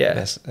FAQ. Yeah,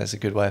 that's a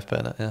good way of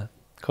putting it. Yeah,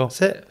 cool.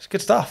 That's it. It's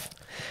good stuff.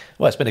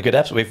 Well, it's been a good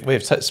episode.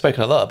 We've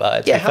spoken a lot about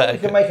it. Yeah, how we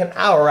can make an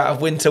hour out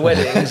of winter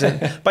weddings,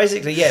 and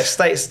basically,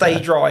 stay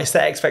dry,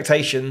 set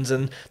expectations,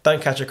 and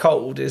don't catch a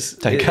cold is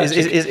the crux of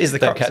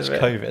it. Don't catch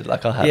COVID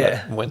like I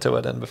had a winter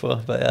wedding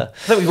before. But yeah, I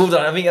think we've all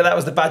done it. I think that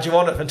was the badge of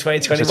honour from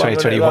 2021.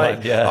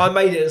 2021, yeah. I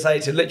made it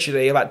to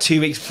literally about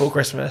 2 weeks before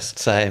Christmas.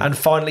 Same. And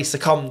finally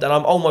succumbed, and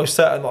I'm almost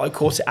certain that I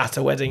caught it at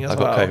a wedding as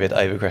well. I got COVID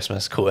over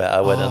Christmas, caught it at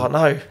a wedding. Oh,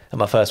 no. And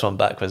my first one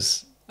back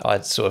was,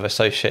 I'd sort of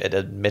associated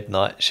a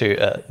midnight shoot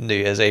at New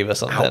Year's Eve or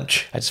something.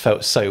 Ouch. I just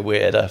felt so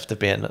weird after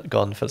being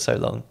gone for so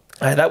long.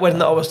 That wedding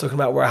that I was talking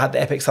about, where I had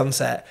the epic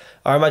sunset,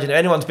 I imagine if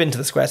anyone's been to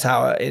the Square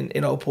Tower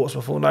in Old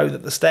Portsmouth will know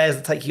that the stairs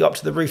that take you up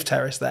to the roof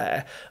terrace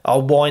there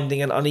are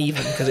winding and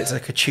uneven because it's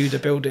like a Tudor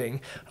building.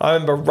 I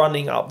remember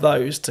running up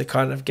those to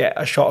kind of get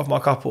a shot of my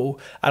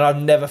couple, and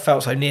I've never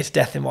felt so near to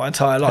death in my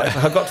entire life.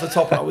 I got to the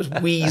top and I was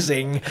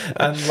wheezing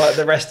and like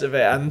the rest of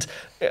it. And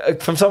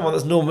from someone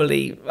that's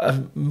normally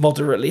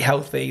moderately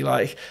healthy,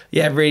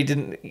 really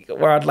didn't,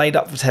 where I'd laid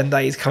up for 10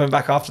 days, coming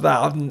back after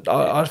that,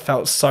 I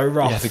felt so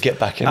rough. You have to get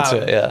back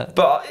into it, yeah.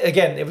 But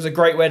again, it was a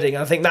great wedding.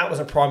 I think that was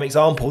a prime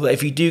example that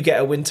if you do get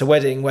a winter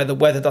wedding where the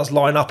weather does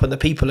line up and the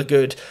people are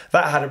good,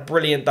 that had a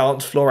brilliant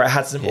dance floor. It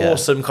had some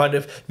awesome kind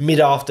of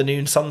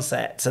mid-afternoon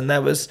sunsets, and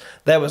there was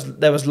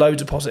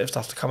loads of positive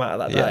stuff to come out of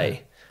that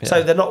day. Yeah.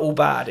 So they're not all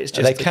bad. It's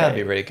just they can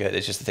be really good.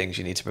 It's just the things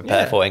you need to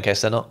prepare for in case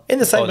they're not. In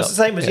the same as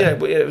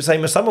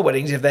same as summer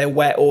weddings, if they're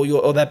wet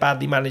or they're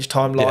badly managed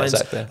timelines. Yeah,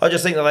 exactly. I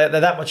just think that they're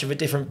that much of a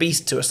different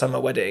beast to a summer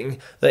wedding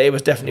that it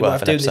was definitely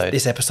worth doing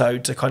this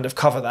episode to kind of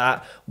cover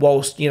that.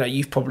 Whilst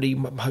you've probably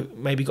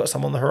maybe got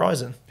some on the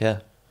horizon.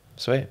 Yeah,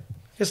 sweet.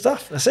 Good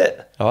stuff. That's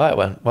it. All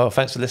right, well,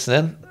 thanks for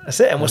listening. That's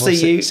it, and we'll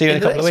see you in a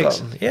couple of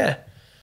weeks. Yeah.